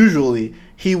usually,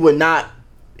 he would not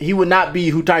be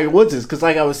who Tiger Woods is. Because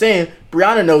like I was saying,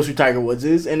 Brianna knows who Tiger Woods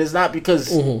is, and it's not because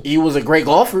he was a great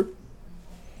golfer.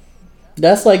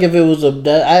 That's like if it was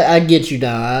I get you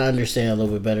now. I understand a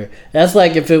little bit better. That's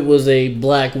like if it was a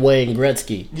black Wayne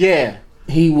Gretzky. Yeah.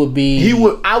 I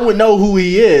would know who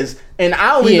he is, and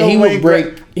I only know he would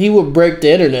break the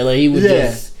internet. He would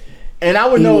and I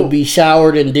would know he would be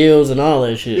showered in deals and all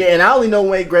that shit. Yeah, and I only know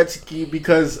Wayne Gretzky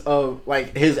because of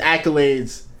his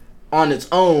accolades on its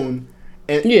own.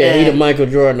 And, he the Michael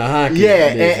Jordan of hockey. Yeah,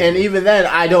 and even then,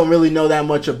 I don't really know that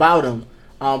much about him.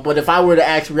 But if I were to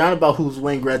ask Rihanna about who's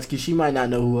Wayne Gretzky, she might not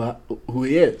know who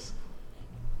he is.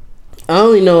 I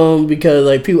only know him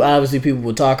because people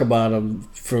will talk about him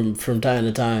from time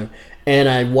to time, and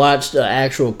I watched an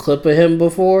actual clip of him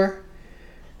before,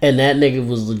 and that nigga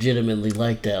was legitimately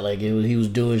like that. He was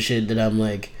doing shit that I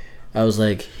was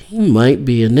like, he might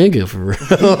be a nigga for real.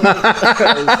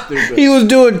 He was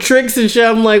doing tricks and shit.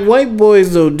 I'm like, white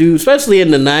boys don't do, especially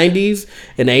in the 90s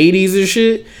and 80s and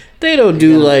shit. They don't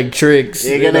do tricks.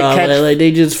 You're gonna catch,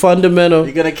 they just fundamental.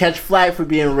 You're gonna catch flack for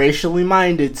being racially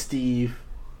minded, Steve.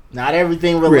 Not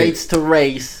everything relates to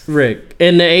race. Rick,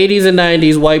 in the 80s and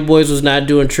 90s, white boys was not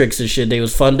doing tricks and shit. They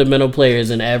was fundamental players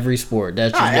in every sport.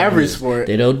 That's just not every sport.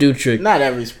 They don't do tricks. Not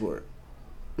every sport.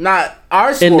 Not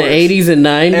our sports. In the 80s and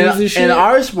 90s and shit? In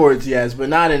our sports, yes, but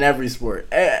not in every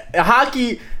sport.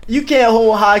 Hockey, you can't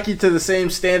hold hockey to the same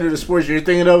standard of sports you're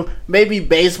thinking of. Maybe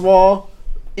baseball.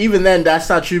 Even then, that's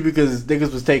not true because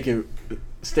niggas was taking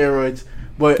steroids.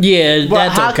 But yeah,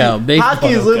 that don't count. Baseball hockey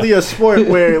is literally a sport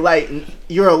where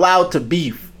you're allowed to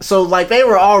beef. So they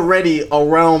were already a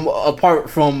realm apart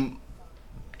from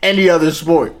any other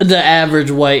sport. The average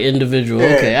white individual.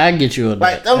 Yeah. Okay, I get you on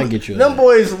that. I get you on that. Them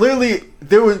boys, literally,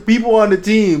 there were people on the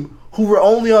team who were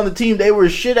only on the team. They were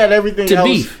shit at everything else.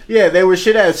 Beef. Yeah, they were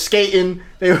shit at skating.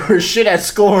 They were shit at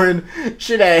scoring,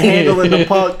 shit at handling the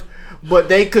puck. but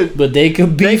they could beat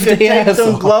take their them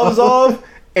ass gloves off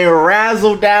and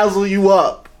razzle dazzle you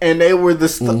up. And they were the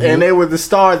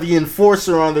star, the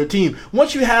enforcer on their team.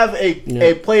 Once you have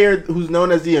a player who's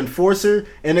known as the enforcer,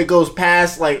 and it goes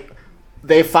past like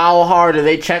they foul hard or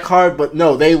they check hard, but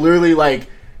no, they literally like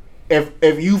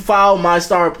if you foul my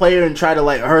star player and try to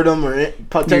like hurt them or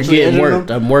potentially injure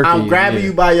them, I'm grabbing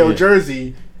you by your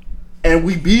jersey, and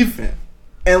we beefing.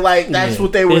 And like that's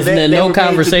what they were. There's no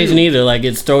conversation either. Like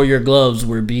it's throw your gloves,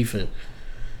 we're beefing.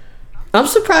 I'm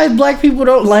surprised black people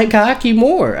don't like hockey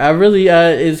more. I really,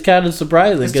 it's kind of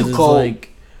surprising because it's like,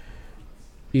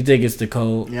 you think it's too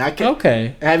cold? Yeah, I can.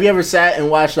 Okay. Have you ever sat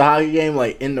and watched a hockey game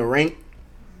like in the rink?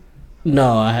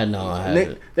 No, I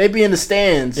haven't. They be in the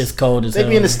stands. It's cold as hell. They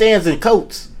be in the stands in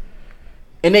coats,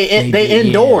 and they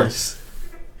indoors.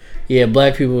 Yeah,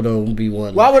 black people don't be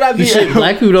one. Why would I be?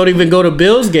 Black people don't even go to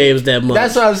Bills games that much.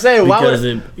 That's what I'm saying. Why would?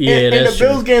 And the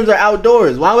Bills games are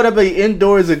outdoors. Why would I be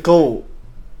indoors and cold?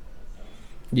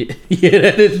 Yeah,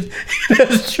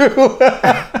 that's true.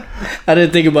 I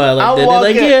didn't think about it like that.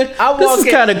 They're like, this is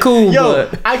kind of cool. Yo,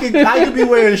 but I could be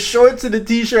wearing shorts and a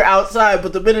t-shirt outside,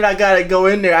 but the minute I gotta go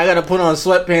in there, I gotta put on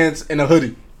sweatpants and a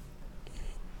hoodie.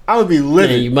 I would be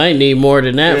living. Yeah, you might need more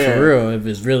than that for real. If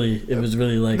it's really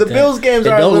like the that. Bills games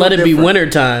and are don't let it different. be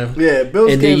wintertime. Yeah,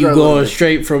 Bills and games then you are going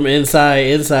straight from inside,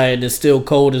 and it's still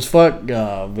cold as fuck.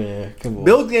 Oh man, come on.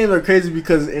 Bills games are crazy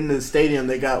because in the stadium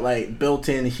they got like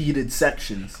built-in heated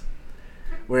sections,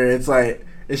 where it's like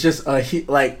it's just a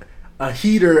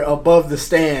heater above the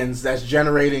stands that's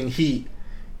generating heat,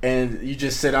 and you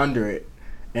just sit under it.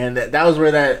 And that was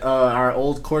where our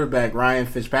old quarterback Ryan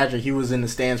Fitzpatrick, he was in the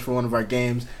stands for one of our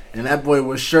games, and that boy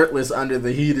was shirtless under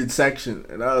the heated section,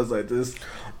 and I was like, this.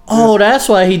 Oh, that's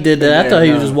why he did that. I thought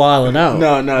he was just wilding out.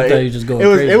 No, I thought he was just going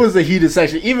crazy. It was a heated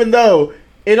section, even though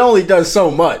it only does so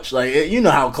much. Like you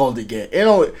know how cold it get.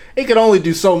 It can only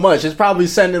do so much. It's probably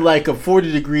sending like a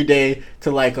 40-degree day to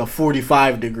like a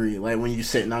 45-degree, like when you're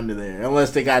sitting under there,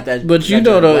 unless they got that. But you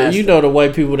know the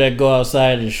white people that go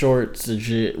outside in shorts and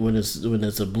shit when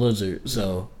it's a blizzard,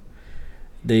 so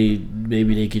they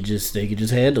could just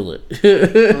handle it.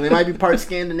 Well, they might be part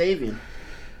Scandinavian.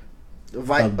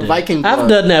 Viking. I've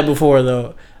done that before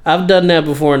though. I've done that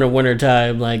before in the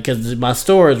wintertime, like because my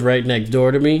store is right next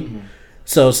door to me. Mm-hmm.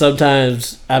 So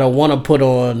sometimes I don't want to put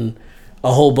on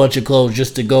a whole bunch of clothes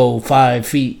just to go 5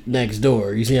 feet next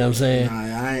door. You see what I'm saying?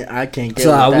 I can't get.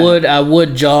 So I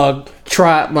would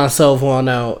trot myself on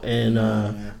out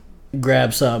and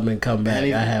grab something and come back.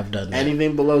 I have done that.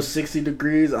 Anything below 60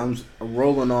 degrees, I'm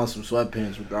rolling on some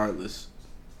sweatpants regardless.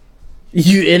 And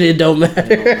it don't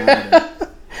matter.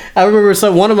 I remember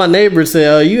one of my neighbors said,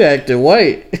 "Oh, you acting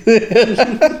white."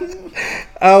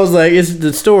 I was like,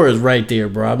 the store is right there,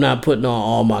 bro. I'm not putting on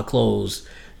all my clothes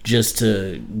just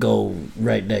to go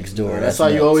right next door. That's why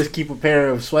you always keep a pair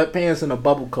of sweatpants and a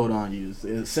bubble coat on you.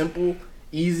 It's simple,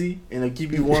 easy, and it'll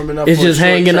keep you warm enough. It's just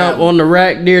hanging up on the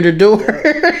rack near the door.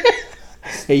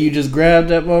 And you just grab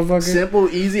that motherfucker. Simple,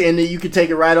 easy, and then you can take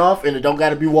it right off, and it don't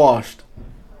got to be washed.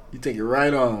 You take it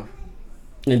right off.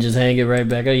 And just hang it right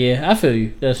back. Oh, yeah, I feel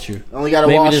you. That's true. Only got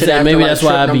to wash it after maybe like that's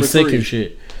why I be sick 3. and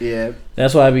shit. Yeah.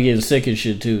 That's why I be getting sick and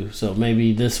shit too. So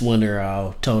maybe this winter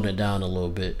I'll tone it down a little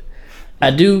bit. I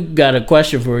do got a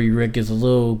question for you, Rick. It's a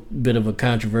little bit of a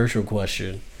controversial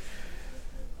question.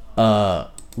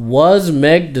 Was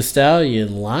Meg Thee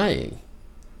Stallion lying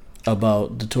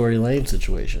about the Tory Lanez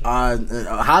situation?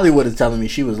 Hollywood is telling me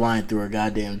she was lying through her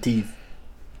goddamn teeth.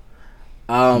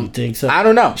 You think so? I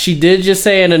don't know. She did just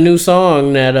say in a new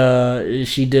song that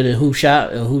she did a Who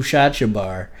Shot Ya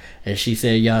bar, and she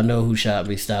said, "Y'all know who shot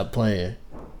me. Stop playing."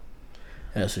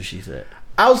 That's what she said.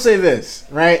 I'll say this,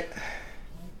 right?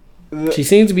 She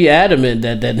seems to be adamant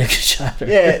that nigga shot her.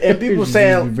 Yeah, and people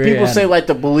say like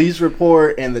the police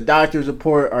report and the doctor's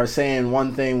report are saying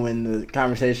one thing when the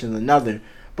conversation is another.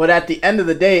 But at the end of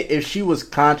the day, if she was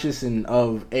conscious and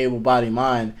of able-bodied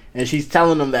mind, and she's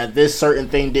telling them that this certain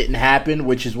thing didn't happen,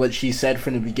 which is what she said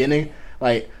from the beginning,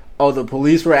 like, oh, the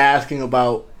police were asking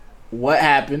about what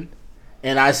happened,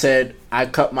 and I said, I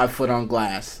cut my foot on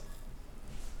glass.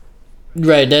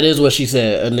 Right, that is what she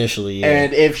said initially. Yeah.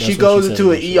 And if she goes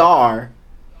into an ER,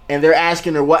 and they're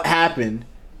asking her what happened,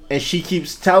 and she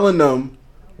keeps telling them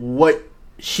what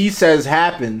she says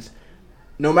happens,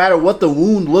 no matter what the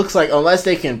wound looks like, unless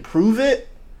they can prove it,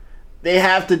 they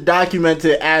have to document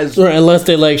it as... Right, unless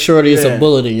they like, shorty, it's a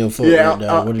bullet in your foot. Yeah, right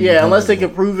now. Unless they can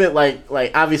prove it, like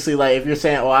obviously, like if you're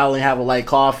saying, oh, I only have a light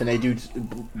cough, and they do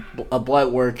a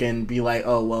blood work and be like,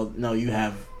 oh, well, no, you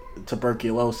have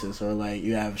tuberculosis, or like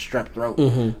you have strep throat,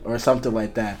 or something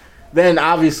like that. Then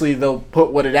obviously they'll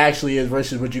put what it actually is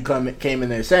versus what you came in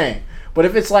there saying. But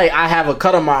if it's like I have a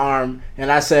cut on my arm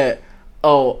and I said,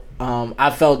 "Oh, I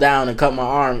fell down and cut my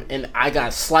arm and I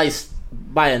got sliced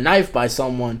by a knife by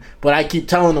someone," but I keep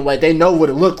telling them like they know what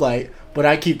it looked like, but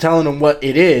I keep telling them what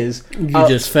it is. You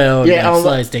just fell and got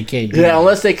sliced. They can't do that.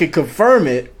 Unless they could confirm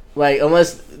it. Like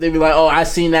unless they be like, "Oh, I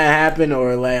seen that happen,"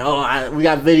 or like, "Oh, we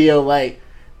got video," like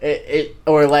it,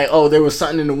 or like, "Oh, there was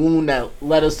something in the wound that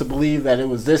led us to believe that it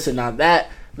was this and not that."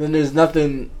 Then there's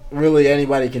nothing really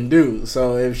anybody can do.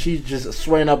 So if she's just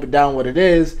swearing up and down what it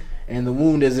is, and the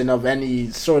wound isn't of any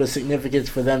sort of significance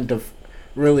for them to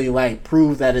really like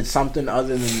prove that it's something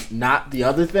other than not the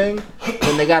other thing,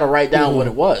 then they got to write down what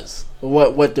it was,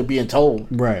 what they're being told.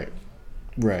 Right.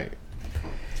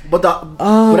 But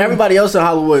but everybody else in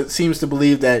Hollywood seems to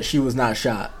believe that she was not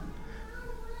shot.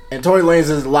 And Tory Lanez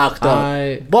is locked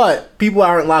up. But people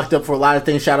aren't locked up for a lot of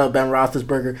things. Shout out Ben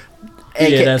Roethlisberger.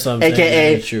 That's what I'm saying.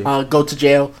 AKA go to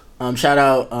jail. Shout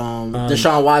out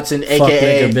Deshaun Watson,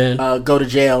 AKA go to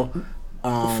jail.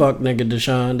 Fuck nigga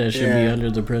Deshaun, that should be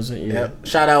under the prison. Yeah.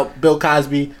 Shout out Bill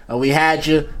Cosby. We had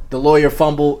you. The lawyer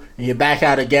fumbled, and you're back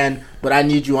out again. But I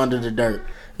need you under the dirt.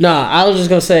 Nah, I was just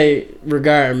gonna say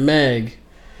regarding Meg.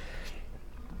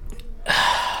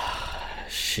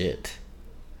 Shit,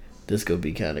 this gonna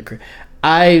be kind of crazy.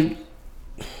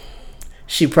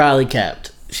 She probably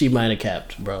capped. She might have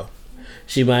capped, bro.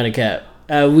 She might have capped.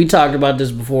 We talked about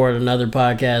this before in another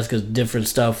podcast because different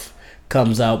stuff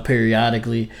comes out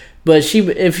periodically. But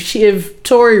if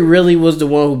Tory really was the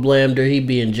one who blamed her, he'd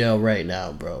be in jail right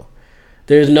now, bro.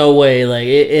 There's no way. Like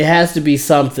it has to be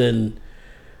something.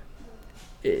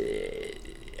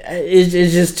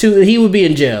 It's just too. He would be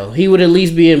in jail. He would at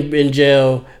least be in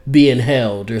jail, being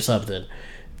held or something.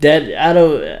 That I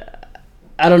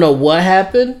don't know what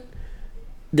happened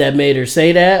that made her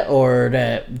say that or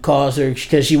that caused her,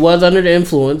 because she was under the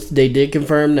influence. They did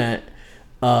confirm that.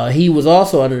 He was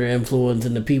also under the influence,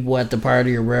 and the people at the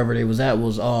party or wherever they was at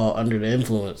was all under the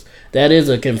influence. That is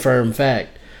a confirmed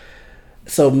fact.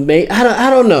 So I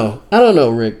don't know,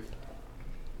 Rick.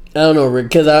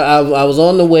 Because I was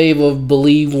on the wave of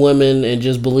believe women and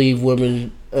just believe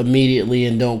women immediately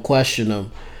and don't question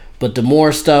them. But the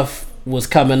more stuff was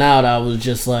coming out, I was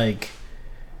just like,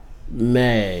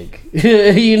 Meg.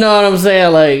 You know what I'm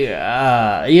saying? Like,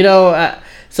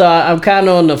 so I'm kind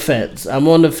of on the fence. I'm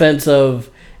on the fence of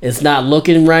it's not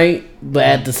looking right, but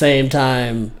at the same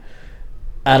time,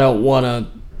 I don't want to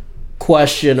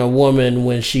question a woman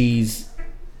when she's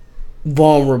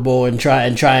vulnerable and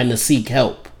trying to seek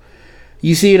help.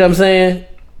 You see what I'm saying?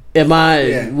 Am I?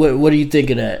 Yeah. What do you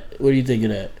think of that?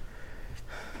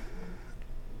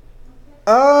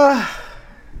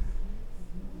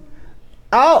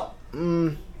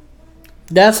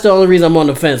 That's the only reason I'm on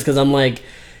the fence, because I'm like,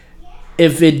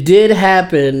 if it did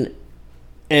happen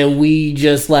and we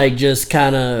just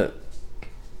kind of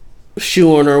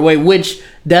shooing her away, which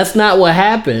that's not what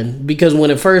happened, because when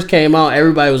it first came out,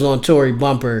 everybody was on Tory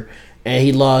bumper and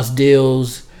he lost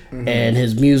deals. Mm-hmm. And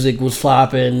his music was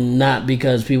flopping, not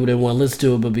because people didn't want to listen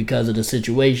to it, but because of the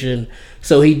situation.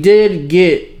 So he did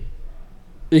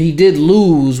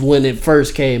lose when it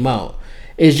first came out.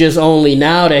 It's just only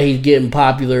now that he's getting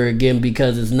popular again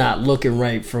because it's not looking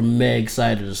right from Meg's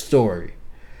side of the story.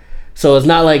 So it's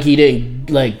not like he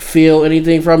didn't feel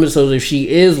anything from it. So if she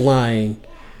is lying,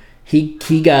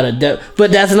 he got a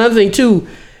but that's another thing too.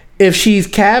 If she's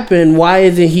capping, why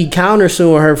isn't he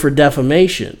countersuing her for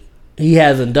defamation? He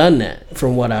hasn't done that,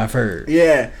 from what I've heard.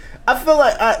 Yeah, I feel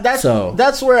like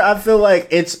that's where I feel like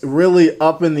it's really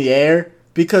up in the air,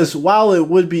 because while it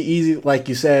would be easy, like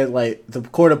you said, like the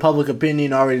court of public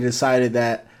opinion already decided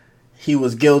that he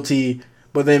was guilty,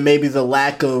 but then maybe the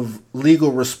lack of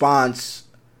legal response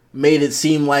made it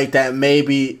seem like that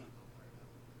maybe.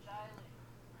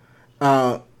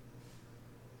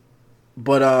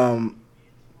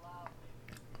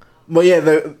 But yeah,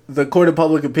 the court of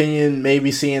public opinion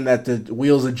maybe seeing that the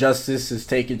wheels of justice is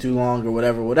taking too long or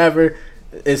whatever,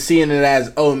 is seeing it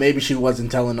as, oh, maybe she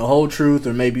wasn't telling the whole truth,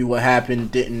 or maybe what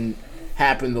happened didn't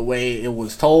happen the way it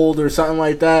was told or something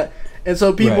like that. And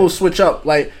so people switch up.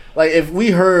 Like if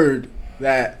we heard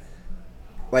that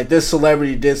like this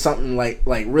celebrity did something like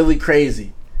really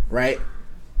crazy, right?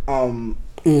 And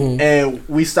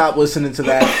we stopped listening to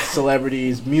that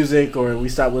celebrity's music, or we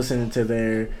stopped listening to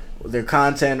their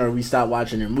content, or we stop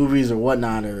watching their movies or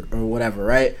whatnot, or whatever,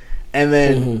 right? And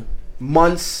then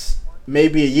months,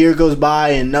 maybe a year goes by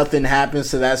and nothing happens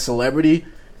to that celebrity,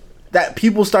 that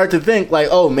people start to think like,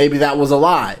 oh, maybe that was a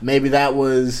lie, maybe that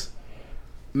was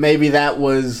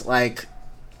like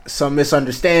some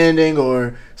misunderstanding,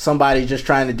 or somebody just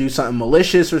trying to do something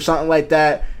malicious or something like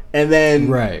that. And then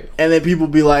people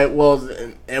be like, well,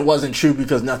 it wasn't true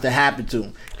because nothing happened to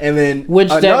him. And then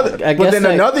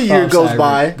another year goes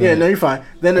by. Yeah, no, you're fine.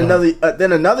 Then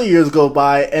another years go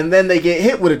by, and then they get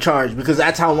hit with a charge because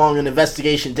that's how long an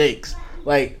investigation takes.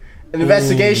 Like an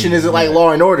investigation isn't like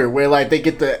Law and Order, where like they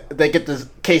get the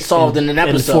case solved in an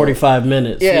episode, in 45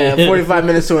 minutes. Yeah, 45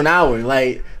 minutes to an hour.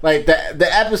 Like the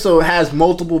episode has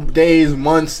multiple days,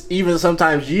 months, even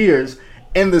sometimes years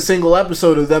in the single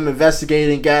episode of them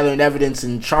investigating, gathering evidence,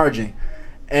 and charging.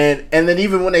 And then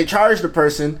even when they charge the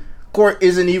person, court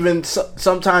isn't even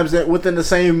sometimes within the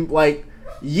same like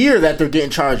year that they're getting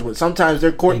charged with. Sometimes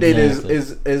their court date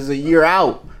is a year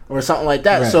out or something like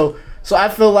that. Right. So I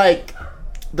feel like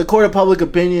the court of public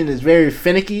opinion is very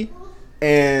finicky,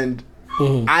 and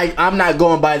I'm not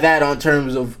going by that on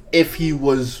terms of if he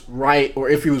was right or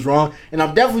if he was wrong, and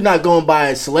I'm definitely not going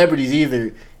by celebrities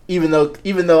either. Even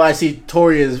though I see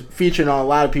Tory is featuring on a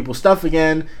lot of people's stuff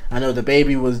again, I know the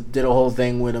baby did a whole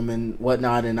thing with him and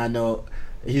whatnot, and I know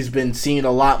he's been seen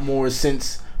a lot more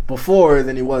since before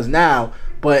than he was now.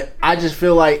 But I just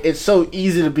feel like it's so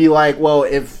easy to be like, well,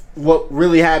 if what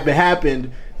really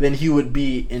happened, then he would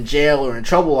be in jail or in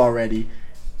trouble already.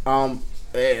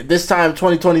 This time,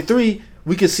 2023,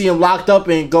 we could see him locked up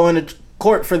and going to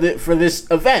court for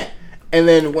this event. And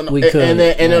then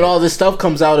then all this stuff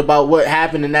comes out about what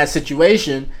happened in that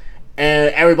situation,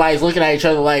 and everybody's looking at each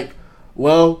other like,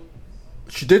 well,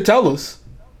 she did tell us,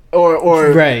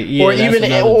 or right, yeah, or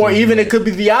even it could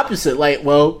be the opposite. Like,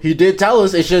 well, he did tell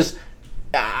us. It's just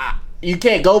you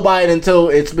can't go by it until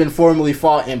it's been formally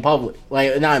fought in public,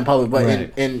 like not in public, but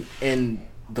right. in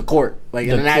the court, like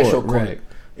in an actual court. Right.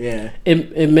 Yeah,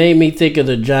 it made me think of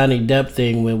the Johnny Depp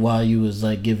thing while you was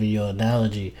like giving your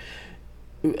analogy.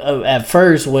 At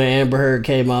first, when Amber Heard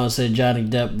came out and said Johnny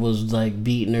Depp was like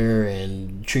beating her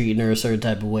and treating her a certain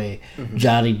type of way,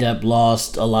 Johnny Depp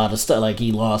lost a lot of stuff. Like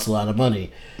he lost a lot of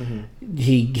money.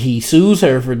 He sues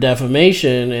her for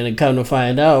defamation, and it come to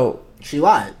find out she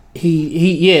lied.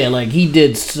 He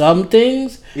did some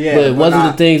things, but it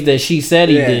wasn't the things that she said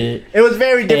he did. It was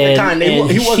very different kind.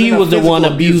 She was the one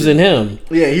abusing him.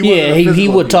 Yeah, he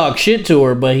would talk shit to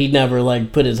her, but he never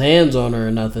like put his hands on her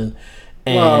or nothing.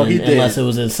 And he did. Unless it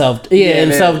was in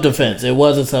self-defense. It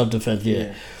was in self-defense,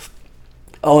 yeah.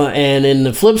 Oh, and in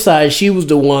the flip side, she was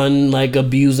the one like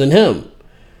abusing him.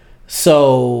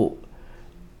 So,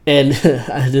 and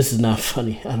this is not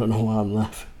funny. I don't know why I'm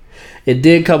laughing. It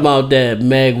did come out that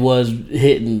Meg was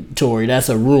hitting Tory. That's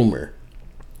a rumor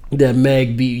that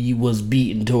Meg was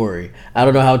beating Tory. I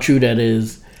don't know how true that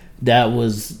is.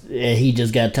 And he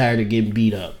just got tired of getting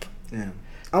beat up. Yeah.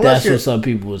 That's what some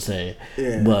people would say,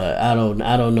 but I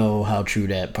don't know how true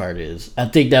that part is. I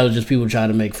think that was just people trying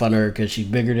to make fun of her because she's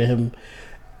bigger than him.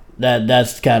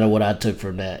 That's kind of what I took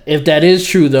from that. If that is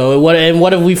true though, and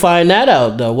what if we find that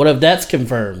out though? What if that's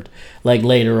confirmed? Like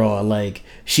later on, like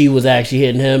she was actually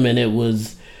hitting him and it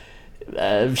was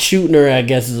shooting her. I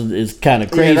guess is kind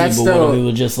of crazy, but what if it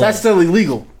was just like that's still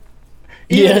illegal.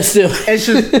 Still. It's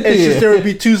just there would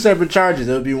be two separate charges.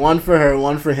 There would be one for her,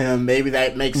 one for him. Maybe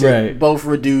that makes it both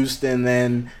reduced, and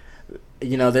then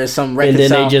there's some reconcile.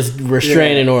 And then they just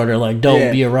restraining order, like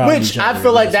don't be around which each other. I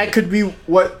feel like that could be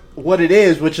what it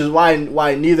is, which is why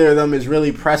neither of them is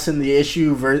really pressing the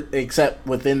issue except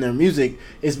within their music,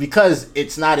 is because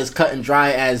it's not as cut and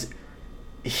dry as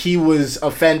he was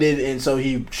offended and so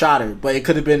he shot her, but it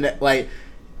could have been like.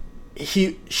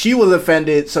 She was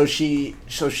offended, so she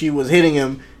was hitting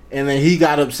him, and then he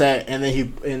got upset, and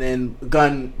then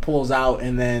gun pulls out,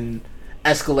 and then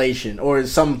escalation, or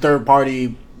some third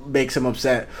party makes him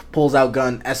upset, pulls out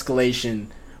gun, escalation,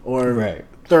 or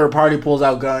third party pulls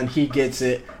out gun, he gets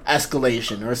it,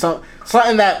 escalation, or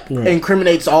something that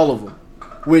incriminates all of them,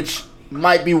 which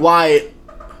might be why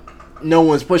no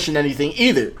one's pushing anything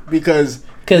either, because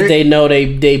they know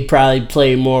they probably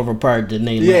play more of a part than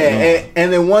they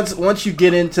and then once you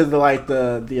get into the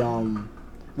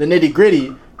nitty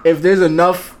gritty, if there's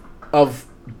enough of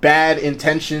bad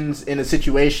intentions in a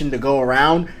situation to go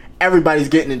around, everybody's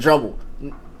getting in trouble.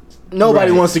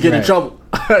 Nobody wants to get in trouble,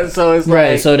 so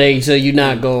it's so you're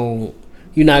not gonna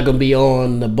be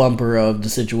on the bumper of the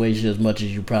situation as much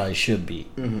as you probably should be.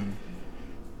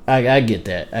 I get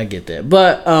that.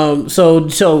 But so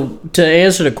to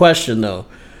answer the question though,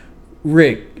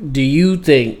 Rick, do you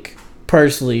think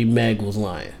personally Meg was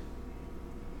lying?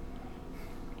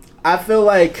 I feel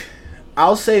like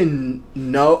I'll say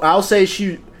no. I'll say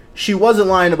she wasn't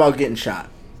lying about getting shot.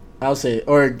 I'll say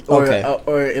or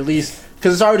at least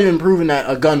because it's already been proven that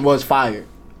a gun was fired.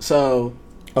 So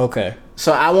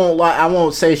So I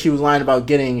won't say she was lying about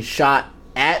getting shot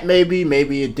at. Maybe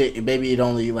it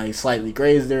only like slightly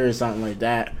grazed her or something like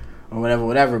that or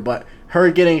whatever. But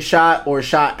her getting shot or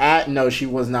shot at, no, she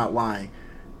was not lying.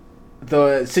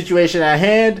 The situation at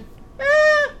hand,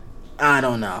 I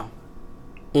don't know.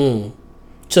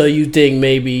 So you think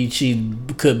maybe she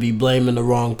could be blaming the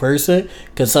wrong person?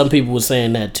 Because some people were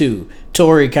saying that too.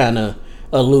 Tory kind of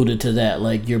alluded to that,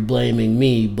 like, you're blaming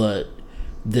me, but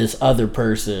this other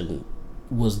person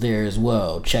was there as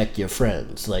well. Check your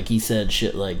friends. Like, he said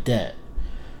shit like that.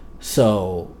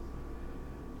 So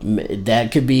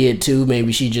that could be it too.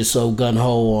 Maybe she just so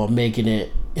gun-ho on making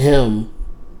it him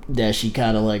that she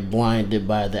kind of like blinded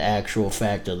by the actual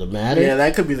fact of the matter. Yeah,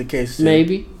 that could be the case too.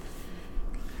 Maybe.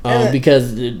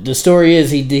 Because the story is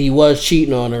he was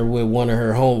cheating on her with one of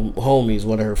her homies,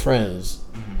 one of her friends.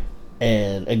 Mm-hmm.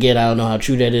 And again, I don't know how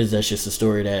true that is. That's just a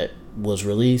story that was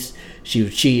released. She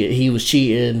was cheating. He was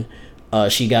cheating.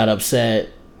 She got upset.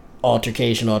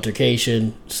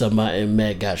 Altercation. Somebody and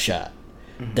Meg got shot.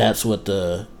 Mm-hmm. That's what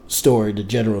the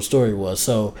general story was.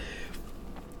 So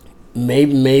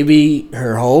maybe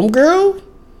her homegirl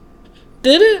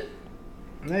did it.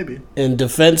 Maybe in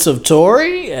defense of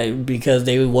Tory because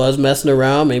they was messing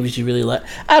around. Maybe she really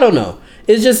I don't know.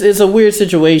 It's a weird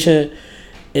situation.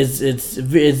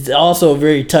 It's also a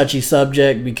very touchy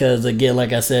subject because, again,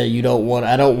 like I said, I don't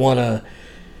want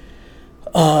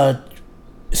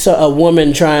a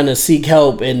woman trying to seek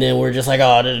help and then we're just like,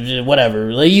 oh,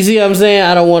 whatever. Like, you see what I'm saying?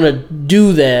 I don't want to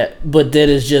do that, but then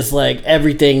it's just like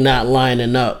everything not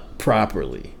lining up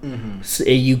properly. Mm-hmm. So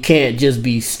you can't just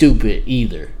be stupid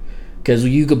either. Because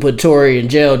you could put Tory in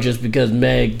jail just because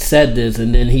Meg said this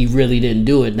and then he really didn't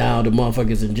do it. Now the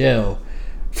motherfucker's in jail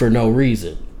for no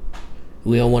reason.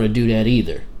 We don't want to do that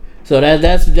either. So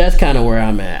that's kind of where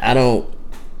I'm at.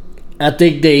 I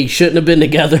think they shouldn't have been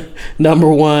together. Number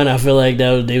one, I feel like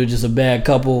they were just a bad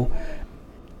couple.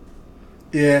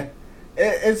 Yeah.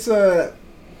 Yeah,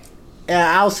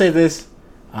 I'll say this.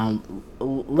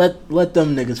 Let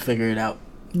them niggas figure it out.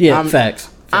 Yeah, facts.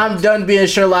 I'm done being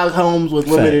Sherlock Holmes with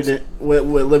limited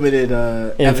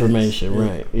information,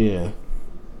 right? Yeah.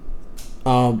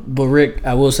 But Rick,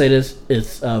 I will say this: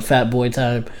 it's Fat Boy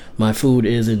time. My food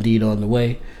is indeed on the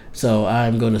way, so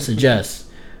I'm going to suggest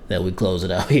that we close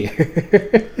it out here.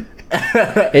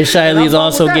 And Shiley's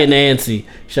also getting antsy.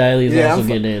 Shiley's also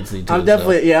getting antsy too. I'm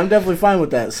definitely fine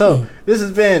with that. So this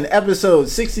has been episode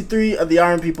 63 of the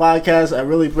RMP podcast. I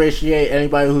really appreciate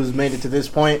anybody who's made it to this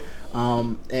point.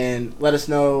 And let us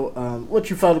know what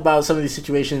you felt about some of these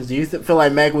situations. Do you feel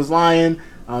like Meg was lying?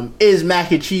 Is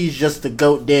mac and cheese just the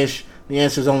GOAT dish? The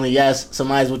answer is only yes. So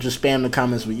might as well just spam the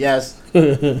comments with yes.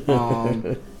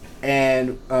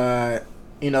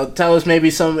 Tell us maybe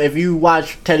if you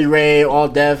watch Teddy Ray All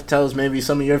Deaf, tell us maybe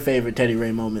some of your favorite Teddy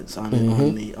Ray moments on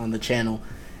the channel,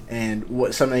 and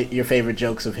what some of your favorite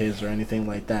jokes of his or anything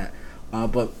like that.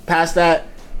 But past that.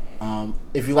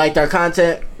 If you liked our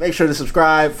content, make sure to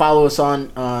subscribe. Follow us on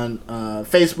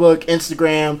Facebook,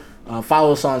 Instagram.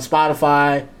 Follow us on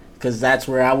Spotify, because that's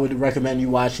where I would recommend you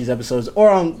watch these episodes, or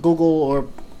on Google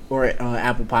or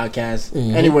Apple Podcasts.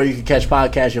 Mm-hmm. Anywhere you can catch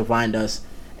podcasts, you'll find us.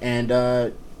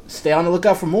 And stay on the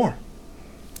lookout for more.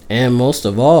 And most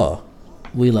of all,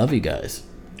 we love you guys.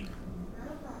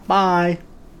 Bye.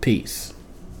 Peace.